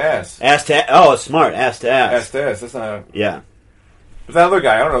 Ass to ass. Ass to oh, smart. Ass to ass. Ass to ass. That's not. Yeah. But that other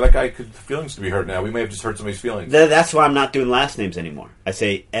guy, I don't know. That guy could feelings to be hurt now. We may have just hurt somebody's feelings. That's why I'm not doing last names anymore. I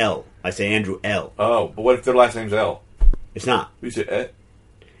say L. I say Andrew L. Oh, but what if their last name's L? It's not. We say eh.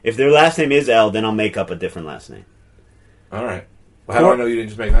 If their last name is L, then I'll make up a different last name. All right. Well, how do I know you didn't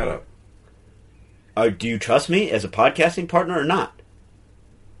just make that up? Do you trust me as a podcasting partner or not?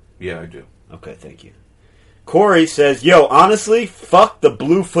 Yeah, I do. Okay, thank you. Corey says, yo, honestly, fuck the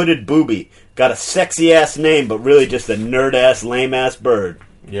blue-footed booby. Got a sexy-ass name, but really just a nerd-ass, lame-ass bird.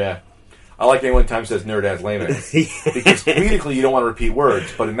 Yeah. I like anyone time says nerd ass lame ass. Because comedically you don't want to repeat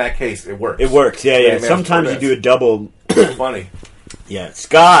words, but in that case it works. It works, yeah. Lame ass, Sometimes nerd you ass. do a double. It's funny. Yeah,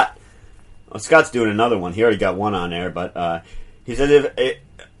 Scott. Well, Scott's doing another one. He already got one on there, but he said if it.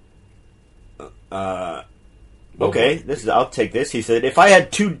 Okay, I'll take this. He said if I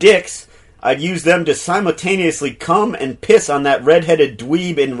had 2 dicks, I'd use them to simultaneously come and piss on that redheaded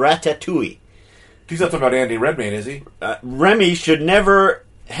dweeb in Ratatouille. He's not talking about Andy Redmayne, is he? Remy should never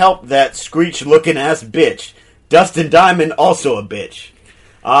help that screech-looking ass bitch. Dustin Diamond also a bitch.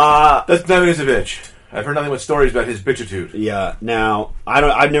 Dustin Diamond is a bitch. I've heard nothing but stories about his bitchitude. Yeah. Now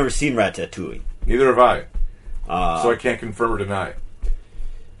I've never seen Ratatouille. Neither have I. So I can't confirm or deny.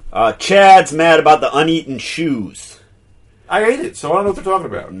 Chad's mad about the uneaten shoes. I ate it, so I don't know what they're talking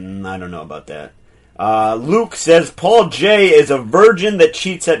about. I don't know about that. Luke says Paul J is a virgin that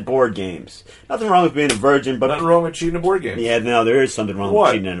cheats at board games. Nothing wrong with being a virgin, but Nothing wrong with cheating a board game. yeah, no, there is something wrong What?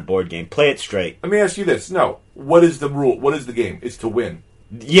 with cheating at a board game. Play it straight. Let me ask you this. No. What is the rule? What is the game? It's to win.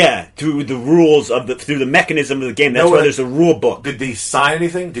 Yeah, through the rules through the mechanism of the game. That's No, why there's a rule book. Did they sign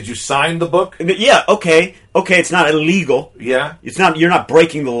anything? Did you sign the book? Yeah, okay, it's not illegal. Yeah. It's not. You're not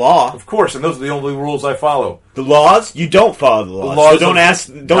breaking the law. Of course, and those are the only rules I follow. The laws, you don't follow the laws. laws So don't of ask.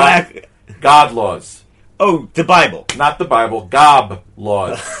 Don't God. act. God laws. Oh, the Bible. Not the Bible. Gob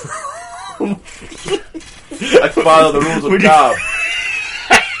laws. I follow the rules of Gob.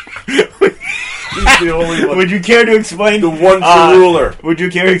 He's the only one. Would you care to explain The one true ruler. Would you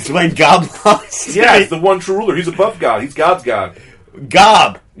care to explain Gob laws? Yeah, it's the one true ruler. He's above God. He's God's God.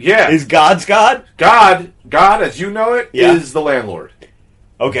 Gob. Yeah. Is God's God? God, as you know it, Yeah. is the landlord.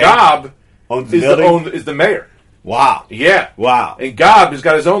 Okay. Gob Owns the is building? is the mayor. Wow. Yeah. Wow. And Gob has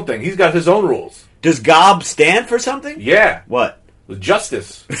got his own thing. He's got his own rules. Does Gob stand for something? Yeah. What?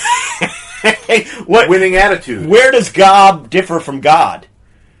 Justice. What? Winning attitude. Where does Gob differ from God?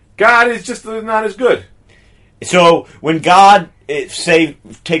 God is just not as good. So when God, say,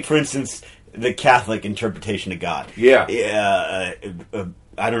 take for instance the Catholic interpretation of God. Yeah.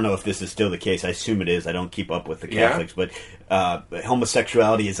 I don't know if this is still the case. I assume it is. I don't keep up with the Yeah. Catholics, but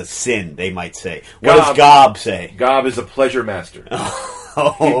homosexuality is a sin. They might say. What Gob- does Gob say? Gob is a pleasure master.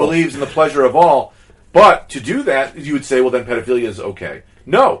 Oh. He believes in the pleasure of all. But to do that, you would say, well, then pedophilia is okay.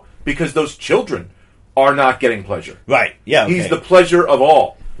 No, because those children are not getting pleasure. Right. Yeah. Okay. He's the pleasure of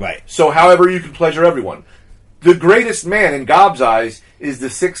all. Right. So however you can pleasure everyone. The greatest man in Gob's eyes is the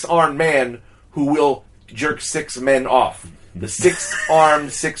six-armed man who will jerk six men off. The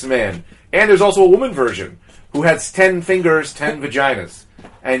six-armed six-man. And there's also a woman version who has 10 fingers, 10 vaginas.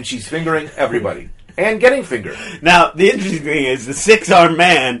 And she's fingering everybody. And getting fingered. Now the interesting thing is the six-armed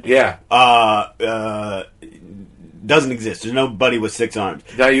man. Yeah. Doesn't exist. There's nobody with six arms.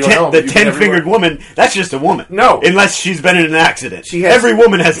 Now, you don't know. The You've been 10-fingered everywhere. woman, that's just a woman. No. Unless she's been in an accident. She has- Every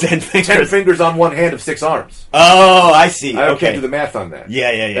woman has 10 fingers. 10 fingers on one hand of 6 arms. Oh, I see. I Okay. can't do the math on that.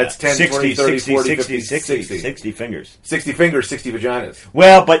 Yeah. That's 10, 20, 30, 40, 50, 60. 60 fingers. 60 fingers, 60 vaginas.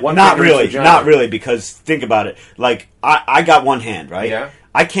 Well, but One not finger really. is vagina. Not really, because think about it. Like, I got one hand, right? Yeah.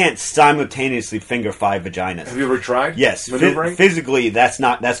 I can't simultaneously finger 5 vaginas. Have you ever tried? Yes. Maneuvering? Physically, that's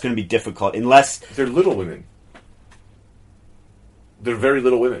going to be difficult unless... They're little women. They're very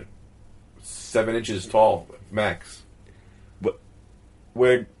little women. 7 inches tall, max.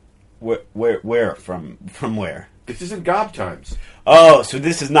 Where from where? This isn't Gob times. Oh, so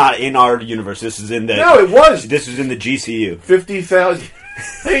this is not in our universe. This is in the... No, it was. This was in the GCU. 50,000...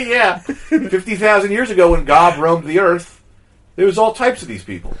 yeah. 50,000 years ago when Gob roamed the earth, there was all types of these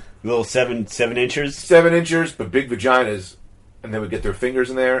people. Little 7 inches. 7 inches, but big vaginas. And they would get their fingers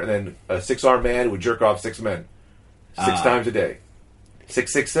in there, and then a 6-armed man would jerk off 6 men. 6 times a day.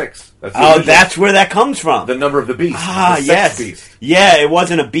 666. That's the original- That's where that comes from. the number of the beast. Ah, the sex yes. beast. Yeah, it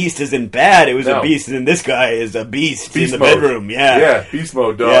wasn't a beast as in bad. It was No. a beast as in this guy is a beast Beast in the mode. bedroom. Yeah. Yeah, beast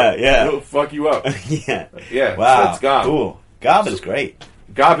mode, dog. Yeah. It'll fuck you up. Yeah. Yeah, Wow. that's Gob. Cool. Gob is great.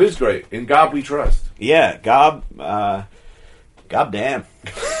 Gob is great. In Gob we trust. Yeah, Gob. Gob damn.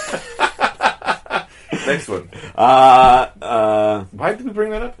 Next one. Why did we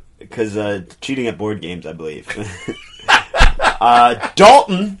bring that up? Because cheating at board games, I believe.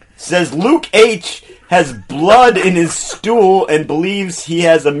 Dalton says Luke H. has blood in his stool and believes he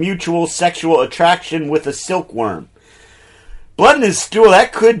has a mutual sexual attraction with a silkworm. Blood in his stool,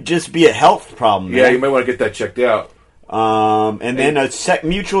 that could just be a health problem, Yeah, man. you might want to get that checked out. And then a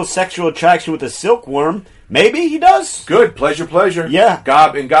mutual sexual attraction with a silkworm. Maybe he does. Good. Pleasure. Yeah.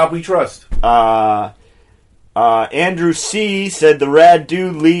 Gob, in Gob we trust. Andrew C. said the Rad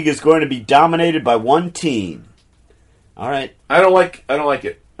Dude League is going to be dominated by one team. All right. I don't like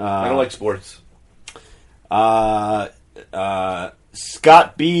it. I don't like sports.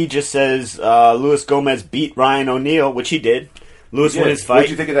 Scott B. just says Luis Gomez beat Ryan O'Neal, which he did. Luis won his What fight. did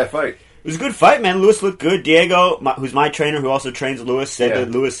you think of that fight? It was a good fight, man. Luis looked good. Diego, who's my trainer, who also trains Luis, said Yeah.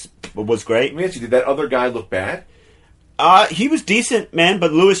 that Luis was great. Let me ask you, did that other guy look bad? He was decent, man,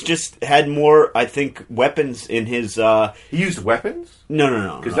 but Luis just had more, I think, weapons in his... He used weapons?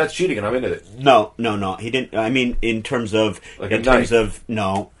 No. Because that's cheating, and I'm into it. No. He didn't... I mean, in terms of... Like a knife.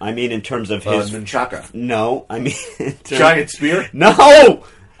 No. I mean, in terms of his... Nunchaka. No. I mean... in terms- Giant spear? No!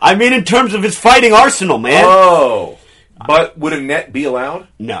 I mean, in terms of his fighting arsenal, man. Oh. But would a net be allowed?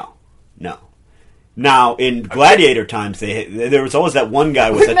 No. Now, in gladiator times, there was always that one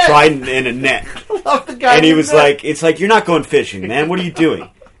guy with a trident and a net. Love the guy And he with was the net. like, it's like, you're not going fishing, man. What are you doing?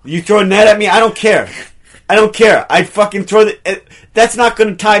 You throw a net at me? I don't care. I'd fucking throw that's not going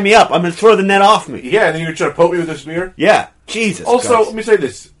to tie me up. I'm going to throw the net off me. Yeah, and then you're trying to poke me with a spear? Yeah. Jesus Also, Christ. let me say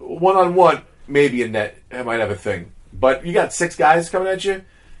this. One-on-one, maybe a net might have a thing. But you got 6 guys coming at you,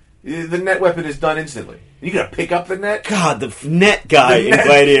 the net weapon is done instantly. You got to pick up the net? God, the net guy in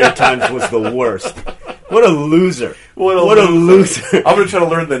Gladiator times was the worst. What a loser. What a loser. I'm going to try to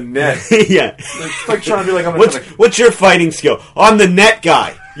learn the net. Yeah. It's like trying to be like, I'm What's your fighting skill? I'm the net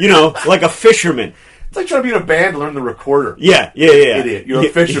guy. You know, like a fisherman. It's like trying to be in a band and learn the recorder. Yeah. Idiot. You're a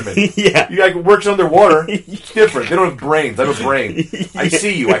fisherman. Yeah. You like works underwater. It's different. They don't have brains. I have a brain. I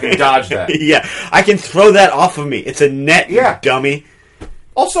see you. I can dodge that. Yeah. I can throw that off of me. It's a net, you dummy.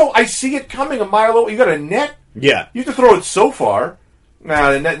 Also, I see it coming a mile away. You got a net? Yeah. You have to throw it so far.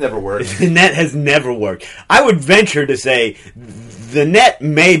 Nah, the net never works. The net has never worked. I would venture to say the net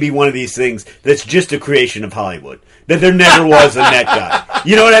may be one of these things that's just a creation of Hollywood. That there never was a net guy.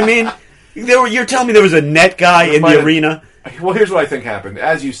 You know what I mean? You're telling me there was a net guy in the arena? Well, here's what I think happened.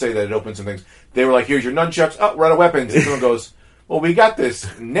 As you say that, it opens some things. They were like, here's your nunchucks. Oh, we're out of weapons. And someone goes, well, we got this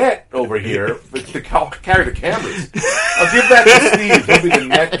net over here to carry the cameras. I'll give that to Steve. He'll be the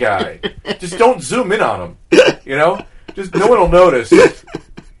net guy. Just don't zoom in on him. You know? Just no one will notice.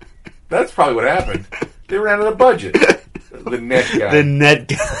 That's probably what happened. They ran out of budget. The net guy. The net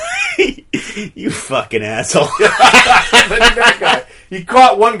guy. You fucking asshole. The net guy. He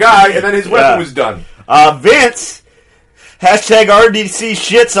caught one guy, and then his weapon was done. Vince, hashtag RDC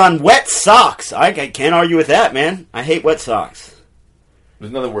shits on wet socks. I can't argue with that, man. I hate wet socks.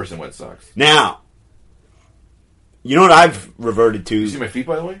 There's nothing worse than wet socks. Now, you know what I've reverted to? You see my feet,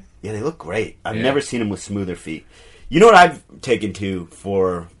 by the way? Yeah, they look great. I've never seen them with smoother feet. You know what I've taken to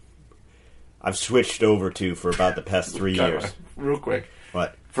for... I've switched over to for about the past 3 years. Real quick.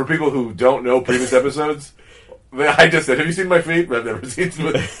 What? For people who don't know previous episodes, I just said, have you seen my feet? I've never seen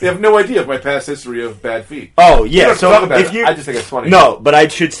them. They have no idea of my past history of bad feet. Oh, yeah. So talk about it. I just think it's funny. No, but I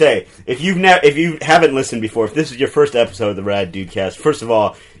should say, if you haven't listened before, if this is your first episode of the Rad Dudecast, first of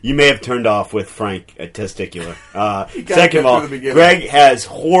all, you may have turned off with Frank at Testicular. Second of all, Greg has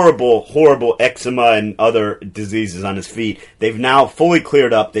horrible eczema and other diseases on his feet. They've now fully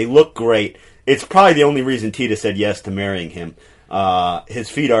cleared up. They look great. It's probably the only reason Tita said yes to marrying him. His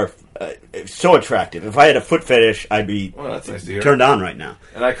feet are so attractive. If I had a foot fetish, I'd be that's nice to hear. Turned on right now.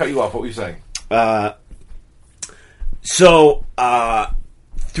 And I cut you off. What were you saying? So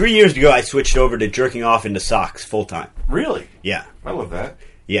 3 years ago, I switched over to jerking off into socks full time. Really? Yeah. I love that.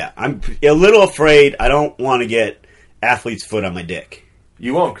 Yeah. I'm a little afraid. I don't want to get athlete's foot on my dick.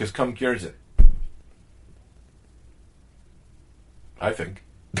 You won't, because cum cures it. I think.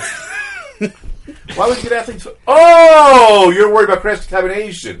 Why would you get athlete's foot? Oh, you're worried about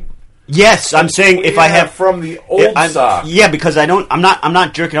cross-contamination. Yes, I'm saying if I have from the old sock. Yeah, because I'm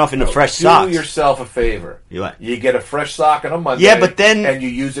not jerking off into fresh socks. Do yourself a favor. What? You get a fresh sock on a Monday. Yeah, but then and you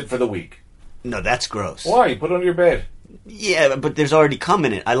use it for the week. No, that's gross. Why? You put it on your bed. Yeah, but there's already cum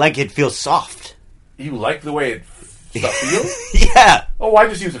in it. I like it feels soft. You like the way it feels? Yeah. Oh, why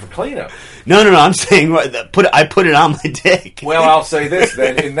just use it for cleanup? No. I'm saying I put it on my dick. Well, I'll say this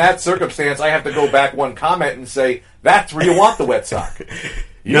then. In that circumstance, I have to go back one comment and say that's where you want the wet sock.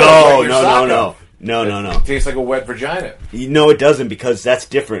 No. It tastes like a wet vagina. No, it doesn't, because that's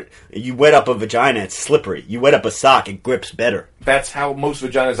different. You wet up a vagina, it's slippery. You wet up a sock, it grips better. That's how most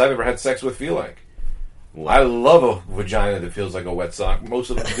vaginas I've ever had sex with feel like. I love a vagina that feels like a wet sock. Most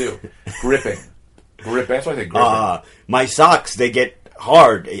of them do. Gripping. That's why I say gripping. My socks, they get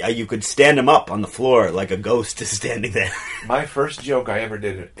hard. You could stand them up on the floor like a ghost is standing there. My first joke I ever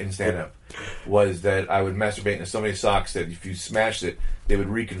did in stand-up was that I would masturbate into so many socks that if you smashed it, they would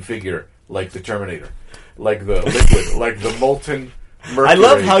reconfigure like the Terminator. Like the liquid, like the molten mercury. I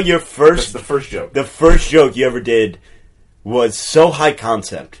love how That's the first joke. The first joke you ever did was so high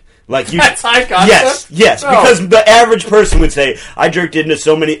concept. Like That's high concept? Yes, because the average person would say, I jerked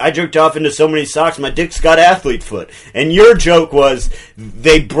off into so many socks, my dick's got athlete foot. And your joke was,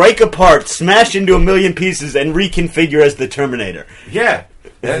 they break apart, smash into a million pieces, and reconfigure as the Terminator. Yeah.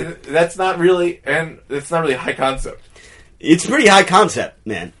 That's not really high concept. It's pretty high concept,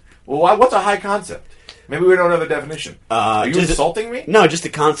 man. Well, what's a high concept? Maybe we don't have a definition. Are you insulting me? No, just a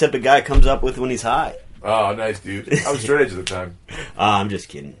concept a guy comes up with when he's high. Oh, nice, dude. I was straight edge at the time. I'm just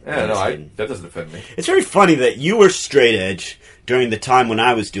kidding. Yeah, that doesn't offend me. It's very funny that you were straight edge during the time when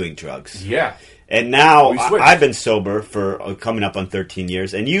I was doing drugs. Yeah. And now I've been sober for coming up on 13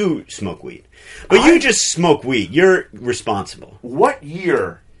 years, and you smoke weed. But you just smoke weed. You're responsible. What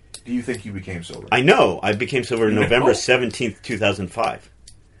year do you think you became sober? I know. I became sober November 17th, 2005.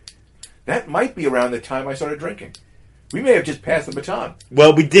 That might be around the time I started drinking. We may have just passed the baton.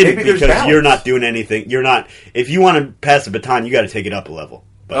 Well, we didn't, because balance. You're not doing anything. You're not. If you want to pass the baton, you got to take it up a level.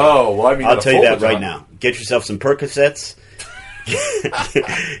 But I'll tell you that baton. right now. Get yourself some Percocets.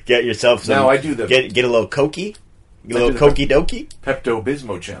 Get yourself some. Now I do get a little Cokie. Get a little Cokie Dokie.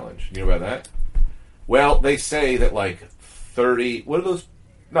 Pepto-Bismol challenge. You know about that? Well, they say that like 30. What are those?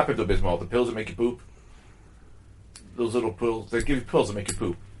 Not Pepto-Bismol. The pills that make you poop. Those little pills. They give you pills that make you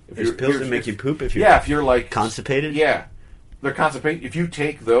poop. There's pills that make you poop if you're if you're like constipated. Yeah, they're constipated. If you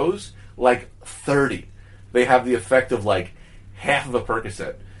take those, like 30, they have the effect of like half of a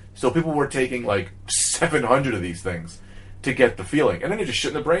Percocet. So people were taking like 700 of these things to get the feeling, and then you're just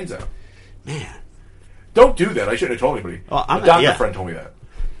shitting their brains out. Man. Don't do that. I shouldn't have told anybody. Well, a doctor friend told me that.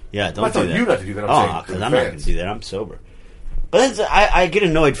 Yeah, don't I'm not do telling that. you not to do that. I'm saying to because the I'm not going fans. to do that. I'm sober. But I get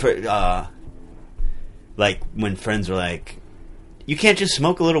annoyed for, like, when friends are like, you can't just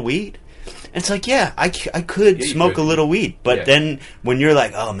smoke a little weed? And it's like, yeah, I could Yeah, you smoke could. a little weed. But Yeah. then when you're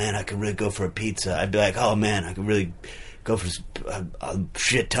like, oh, man, I could really go for a pizza, I'd be like, oh, man, I could really go for a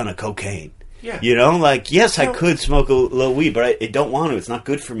shit ton of cocaine. Yeah. You know? Like, yes, I No. could smoke a little weed, but I don't want to. It's not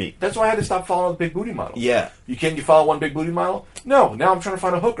good for me. That's why I had to stop following the big booty models. Yeah. You follow one big booty model? No. Now I'm trying to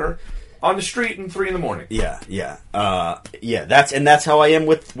find a hooker on the street in 3 a.m. Yeah. That's how I am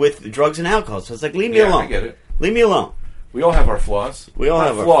with drugs and alcohol. So it's like, leave me Yeah, alone. I get it. Leave me alone. We all have our flaws. We all Not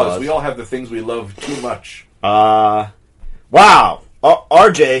have our flaws. We all have the things we love too much. Wow.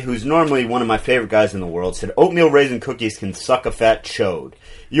 RJ, who's normally one of my favorite guys in the world, said oatmeal raisin cookies can suck a fat chode.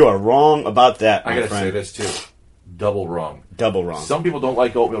 You are wrong about that, my I gotta friend. say this too. Double wrong. Double wrong. Some people don't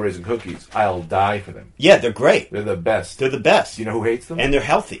like oatmeal raisin cookies. I'll die for them. Yeah, they're great. They're the best. They're the best. You know who hates them? And they're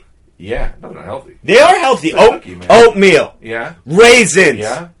healthy. Yeah, no, they're not healthy. They are healthy. It's a cookie, man. Oatmeal. Yeah, Raisins.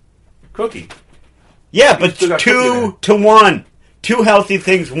 yeah. Cookie. Yeah, but still got cookie in 2 it. to 1. 2 healthy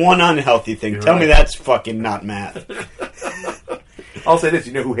things, 1 unhealthy thing. You're Tell me right. that's fucking not math. I'll say this.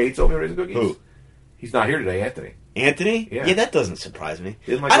 You know who hates oatmeal raisin cookies? Who? He's not here today, Anthony. Anthony? Yeah. That doesn't surprise me.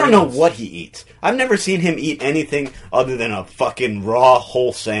 He doesn't like I don't know raisins. what he eats. I've never seen him eat anything other than a fucking raw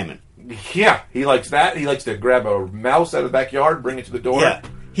whole salmon. Yeah, he likes that. He likes to grab a mouse out of the backyard, bring it to the door. Yeah.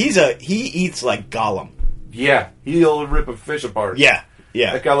 He eats like Gollum. Yeah, he'll rip a fish apart. Yeah.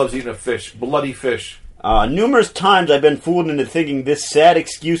 Yeah. That guy loves eating a fish. Bloody fish. Numerous times I've been fooled into thinking this sad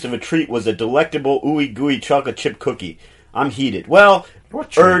excuse of a treat was a delectable ooey gooey chocolate chip cookie. I'm heated. Well,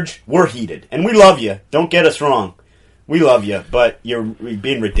 What treat? Urge, we're heated. And we love you. Don't get us wrong. We love you, but you're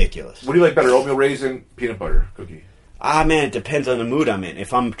being ridiculous. What do you like better, oatmeal raisin, peanut butter cookie? Man, it depends on the mood I'm in.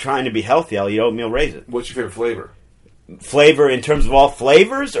 If I'm trying to be healthy, I'll eat oatmeal raisin. What's your favorite flavor? Flavor in terms of all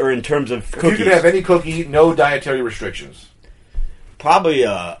flavors or in terms of If cookies? you could have any cookie, no dietary restrictions. Probably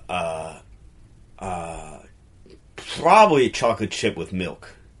probably a chocolate chip with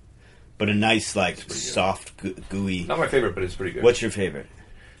milk. But a nice, like, soft, gooey... Not my favorite, but it's pretty good. What's your favorite?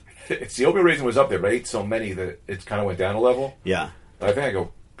 It's the oatmeal raisin was up there, but I ate so many that it kind of went down a level. Yeah. I think I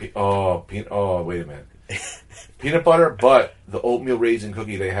go, wait a minute. Peanut butter, but the oatmeal raisin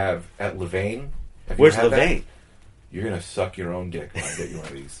cookie they have at Levain. Have you Where's had that? Levain? You're going to suck your own dick when I get you one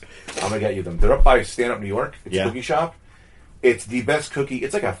of these. I'm going to get you them. They're up by Stand Up New York. It's Yeah. a cookie shop. It's the best cookie.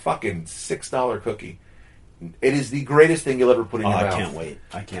 It's like a fucking $6 cookie. It is the greatest thing you'll ever put in your I mouth. can't wait.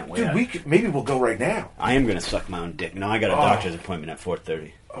 I can't wait. Dude, maybe we'll go right now. I am going to suck my own dick. No, I got a doctor's appointment at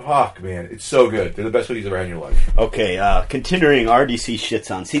 4:30. Fuck, man. It's so good. They're the best cookies you've ever had in your life. Okay, continuing RDC shits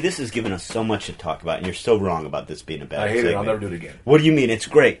on. See, this has given us so much to talk about, and you're so wrong about this being a bad I hate it. segment. I'll never do it again. What do you mean? It's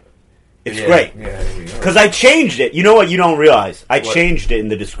great. It's Yeah, great. Yeah. Because I changed it. You know what you don't realize? I What? changed it in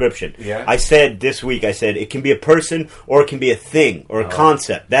the description. Yeah? I said this week, it can be a person or it can be a thing or a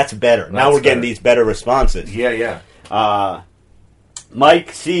concept. That's better. Now That's we're getting better. these better responses. Yeah.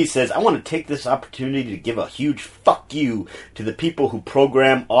 Mike C says, I want to take this opportunity to give a huge fuck you to the people who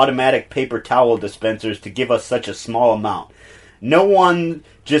program automatic paper towel dispensers to give us such a small amount. No one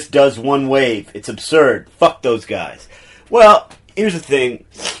just does one wave. It's absurd. Fuck those guys. Well, here's the thing.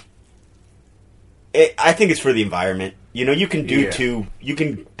 I think it's for the environment. You know, you can do Yeah. two. You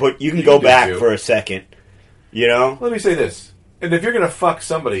can You go can do back two. for a second. You know? Let me say this. And if you're going to fuck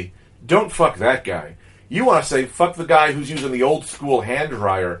somebody, don't fuck that guy. You want to say, fuck the guy who's using the old school hand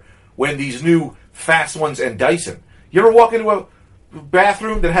dryer when these new fast ones and Dyson. You ever walk into a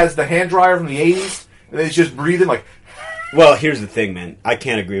bathroom that has the hand dryer from the 80s and it's just breathing like... Well, here's the thing, man. I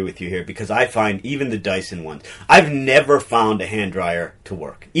can't agree with you here because I find even the Dyson ones. I've never found a hand dryer to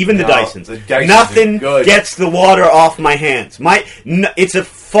work. Even the No, Dysons. the Dysons Nothing are good. gets the water off my hands. It's a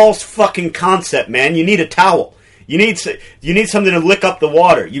false fucking concept, man. You need a towel. You need something to lick up the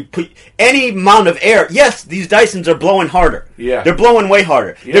water. You put any amount of air. Yes, these Dysons are blowing harder. Yeah. They're blowing way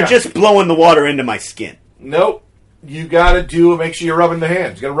harder. Yeah. They're just blowing the water into my skin. Nope. You got to make sure you're rubbing the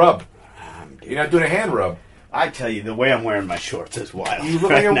hands. You got to rub. You're not doing a hand rub. I tell you, the way I'm wearing my shorts is wild. You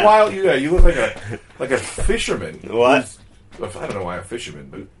look right like a now. wild... Yeah, you look like a fisherman. What? I don't know why a fisherman,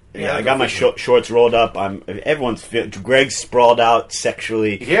 but... Yeah, I got my shorts rolled up. Greg's sprawled out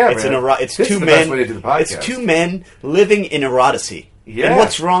sexually. Yeah, it's man. It's This two is the men. best way to do the podcast. It's two men living in eroticy. Yeah. And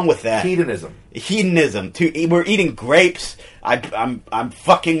what's wrong with that? Hedonism. Hedonism. We're eating grapes. I'm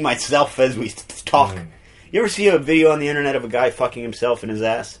fucking myself as we talk. You ever see a video on the internet of a guy fucking himself in his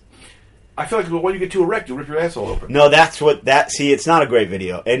ass? I feel like when you get too erect, you rip your asshole open. No, see, it's not a great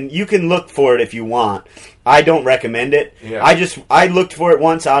video. And you can look for it if you want. I don't recommend it. Yeah. I looked for it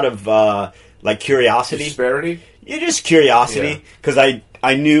once out of, curiosity. Disparity? Yeah, just curiosity. Because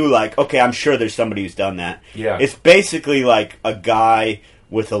I knew, like, okay, I'm sure there's somebody who's done that. Yeah. It's basically like a guy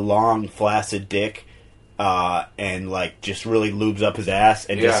with a long, flaccid dick, and, like, just really lubes up his ass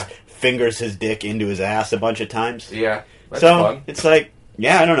and just fingers his dick into his ass a bunch of times. Yeah. That's so, fun. it's like,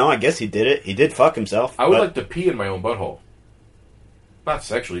 yeah, I don't know. I guess he did it. He did fuck himself. I would like to pee in my own butthole. Not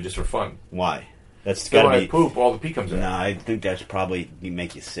sexually, just for fun. Why? That's So got when to I be... poop, all the pee comes out. No, I think that's probably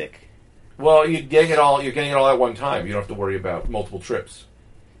make you sick. Well, you're getting it all at one time. You don't have to worry about multiple trips.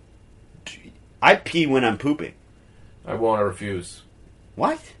 I pee when I'm pooping. I won't. I refuse.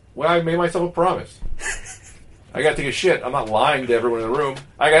 What? Well, I made myself a promise. I got to take a shit. I'm not lying to everyone in the room.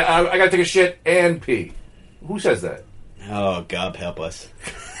 I got to take a shit and pee. Who says that? Oh, God help us.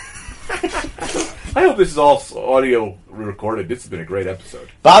 I hope this is all audio recorded. This has been a great episode.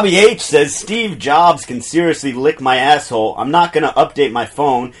 Bobby H says, Steve Jobs can seriously lick my asshole. I'm not going to update my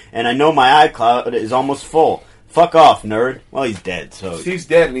phone, and I know my iCloud is almost full. Fuck off, nerd. Well, he's dead, so... He's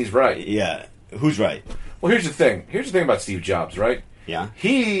dead and he's right. Yeah. Who's right? Well, here's the thing. Here's the thing about Steve Jobs, right? Yeah.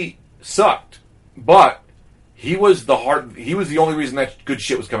 He sucked, but he was the only reason that good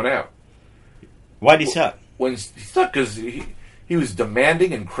shit was coming out. Why'd he suck? When he sucked because he was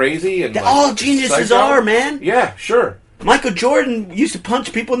demanding and crazy and All geniuses psycho. are, man. Yeah, sure. Michael Jordan used to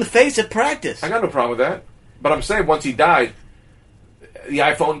punch people in the face at practice. I got no problem with that. But I'm saying once he died, the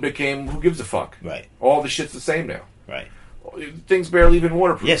iPhone became who gives a fuck. Right. All the shit's the same now. Right. Things barely even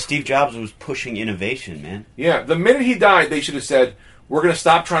waterproof. Yeah, Steve Jobs was pushing innovation, man. Yeah, the minute he died, they should have said, we're going to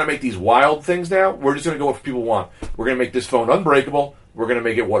stop trying to make these wild things now. We're just going to go what people want. We're going to make this phone unbreakable. We're going to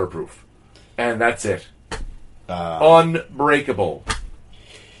make it waterproof. And that's it. Unbreakable.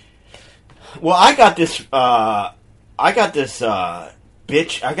 Well, I got this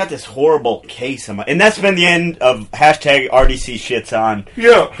horrible case on my... And that's been the end of hashtag RDC shits on.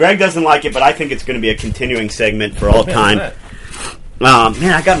 Yeah. Greg doesn't like it, but I think it's going to be a continuing segment for all time.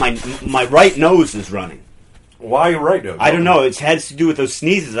 Man, I got my right nose is running. Why are you right, though? I don't know. It has to do with those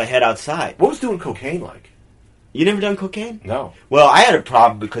sneezes I had outside. What was doing cocaine like? You never done cocaine? No. Well, I had a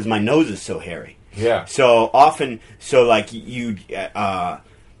problem because my nose is so hairy. Yeah. So often, I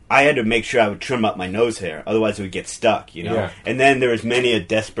had to make sure I would trim up my nose hair, otherwise it would get stuck, you know? Yeah. And then there was many a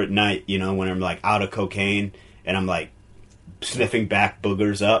desperate night, you know, when I'm, like, out of cocaine, and I'm, like, sniffing back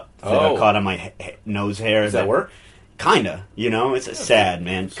boogers up that I caught on my nose hair. Does that work? Kinda, you know? It's sad,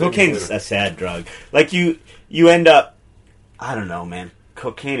 man. Cocaine's a sad drug. Like, you end up... I don't know, man.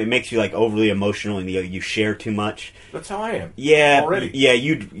 Cocaine, it makes you, like, overly emotional, and you share too much. That's how I am. Yeah, Already.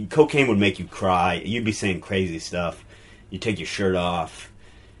 yeah. Cocaine would make you cry. You'd be saying crazy stuff. You take your shirt off.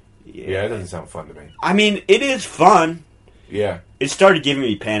 Yeah, it doesn't sound fun to me. I mean, it is fun. Yeah. It started giving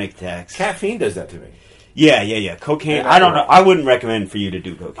me panic attacks. Caffeine does that to me. Yeah. Cocaine. Yeah, I don't know. I wouldn't recommend for you to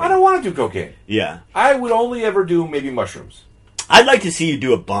do cocaine. I don't want to do cocaine. Yeah. I would only ever do maybe mushrooms. I'd like to see you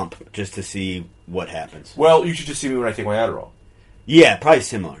do a bump just to see what happens. Well, you should just see me when I take my Adderall. Yeah, probably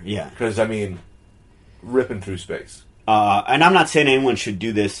similar. Yeah. Because, I mean, ripping through space. And I'm not saying anyone should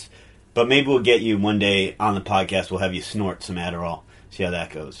do this, but maybe we'll get you one day on the podcast. We'll have you snort some Adderall. See how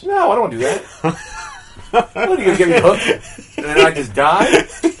that goes. No, I don't want to do that. What, are you going to get me hooked? And then I just die?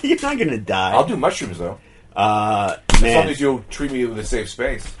 You're not going to die. I'll do mushrooms, though. As long Man. as you'll treat me with a safe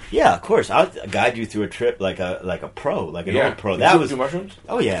space. Yeah, of course. I'll guide you through a trip like a pro, like an old pro. Did That you was do mushrooms?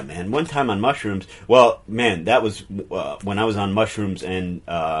 Oh yeah, man. One time on mushrooms. Well, man, that was when I was on mushrooms and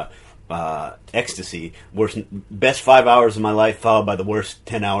ecstasy. Best 5 hours of my life, followed by the worst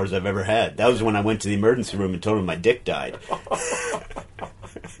 10 hours I've ever had. That was when I went to the emergency room and told them my dick died.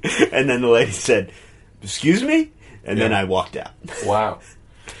 And then the lady said, "Excuse me," and then I walked out. Wow.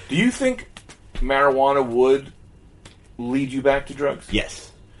 Do you think marijuana would lead you back to drugs?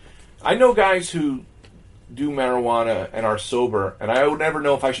 Yes. I know guys who do marijuana and are sober, and I would never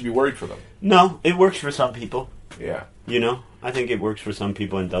know if I should be worried for them. No, it works for some people. Yeah. You know, I think it works for some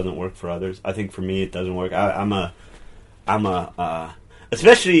people and doesn't work for others. I think for me it doesn't work.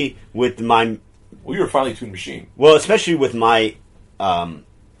 Especially with my, Well, you're a finely tuned machine. well, especially with my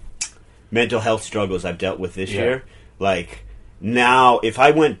mental health struggles I've dealt with this Yeah. year. Like now, if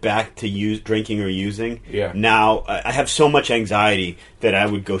I went back to drinking or using, Yeah. now I have so much anxiety that I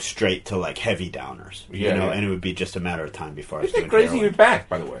would go straight to like heavy downers. Yeah, you know, yeah. and it would be just a matter of time before I was Isn't doing it crazy heroin. you're back,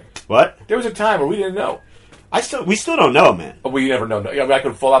 by the way? What? There was a time where we didn't know. We still don't know, man. Oh, we never know. I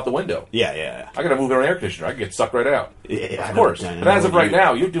could fall out the window. Yeah. I got to move in an air conditioner. I could get sucked right out. Yeah, Of course. But as of right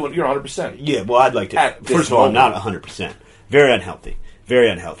now, you're 100%. Yeah, well, I'd like to. At this First of all, moment. not 100%. Very unhealthy. Very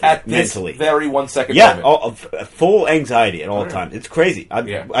unhealthy. At mentally. this very 1 second Yeah, moment. full anxiety at all Right. times. It's crazy.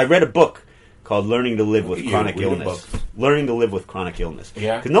 Yeah. I read a book called Learning to Live with Look at you, Chronic reading Illness. books. Learning to Live with Chronic Illness.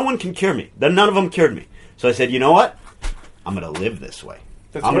 Yeah. Because no one can cure me. None of them cured me. So I said, you know what? I'm going to live this way.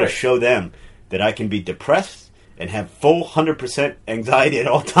 That's I'm going great. to show them that I can be depressed and have full 100% anxiety at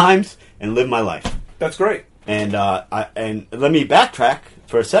all times and live my life. That's great. And and let me backtrack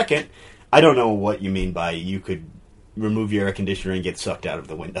for a second. I don't know what you mean by you could remove your air conditioner and get sucked out of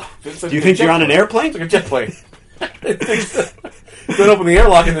the window. It's like Do you a think jet you're on an plane. airplane? It's like a jet plane. Don't open the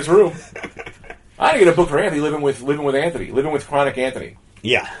airlock in this room. I gotta get a book for Anthony, living with Anthony, living with chronic Anthony,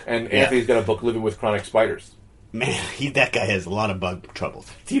 Yeah. and Yeah. Anthony's got a book, living with chronic spiders. Man, that guy has a lot of bug troubles.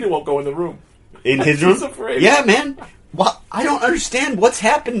 Tina won't go in the room. In his She's room? afraid. Yeah, man. Well, I don't understand what's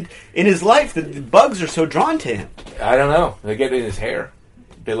happened in his life that the bugs are so drawn to him. I don't know. They get in his hair.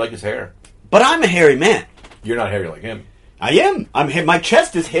 They like his hair. But I'm a hairy man. You're not hairy like him. I am. My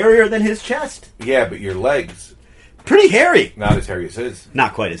chest is hairier than his chest. Yeah, but your legs Pretty hairy. not as hairy as his.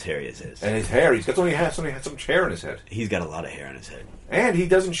 Not quite as hairy as his. And his hair, he's got some hair in his head, He's got a lot of hair in his head. and he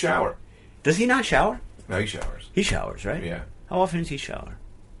doesn't shower. Does he not shower? No, he showers. He showers, right? Yeah, How often does he shower?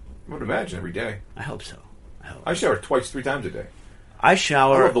 I would imagine every day. I hope so. I shower twice, 3 times a day. I I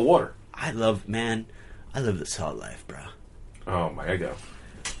shower. love the water. I live the salt life, bro. Oh my, I go.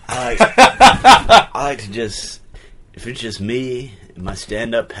 I like to just, if it's just me and my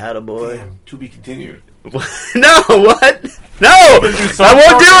stand-up paddle boy. Damn, to be continued. No, what? No, I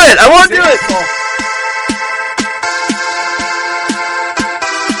won't do it. I won't do it.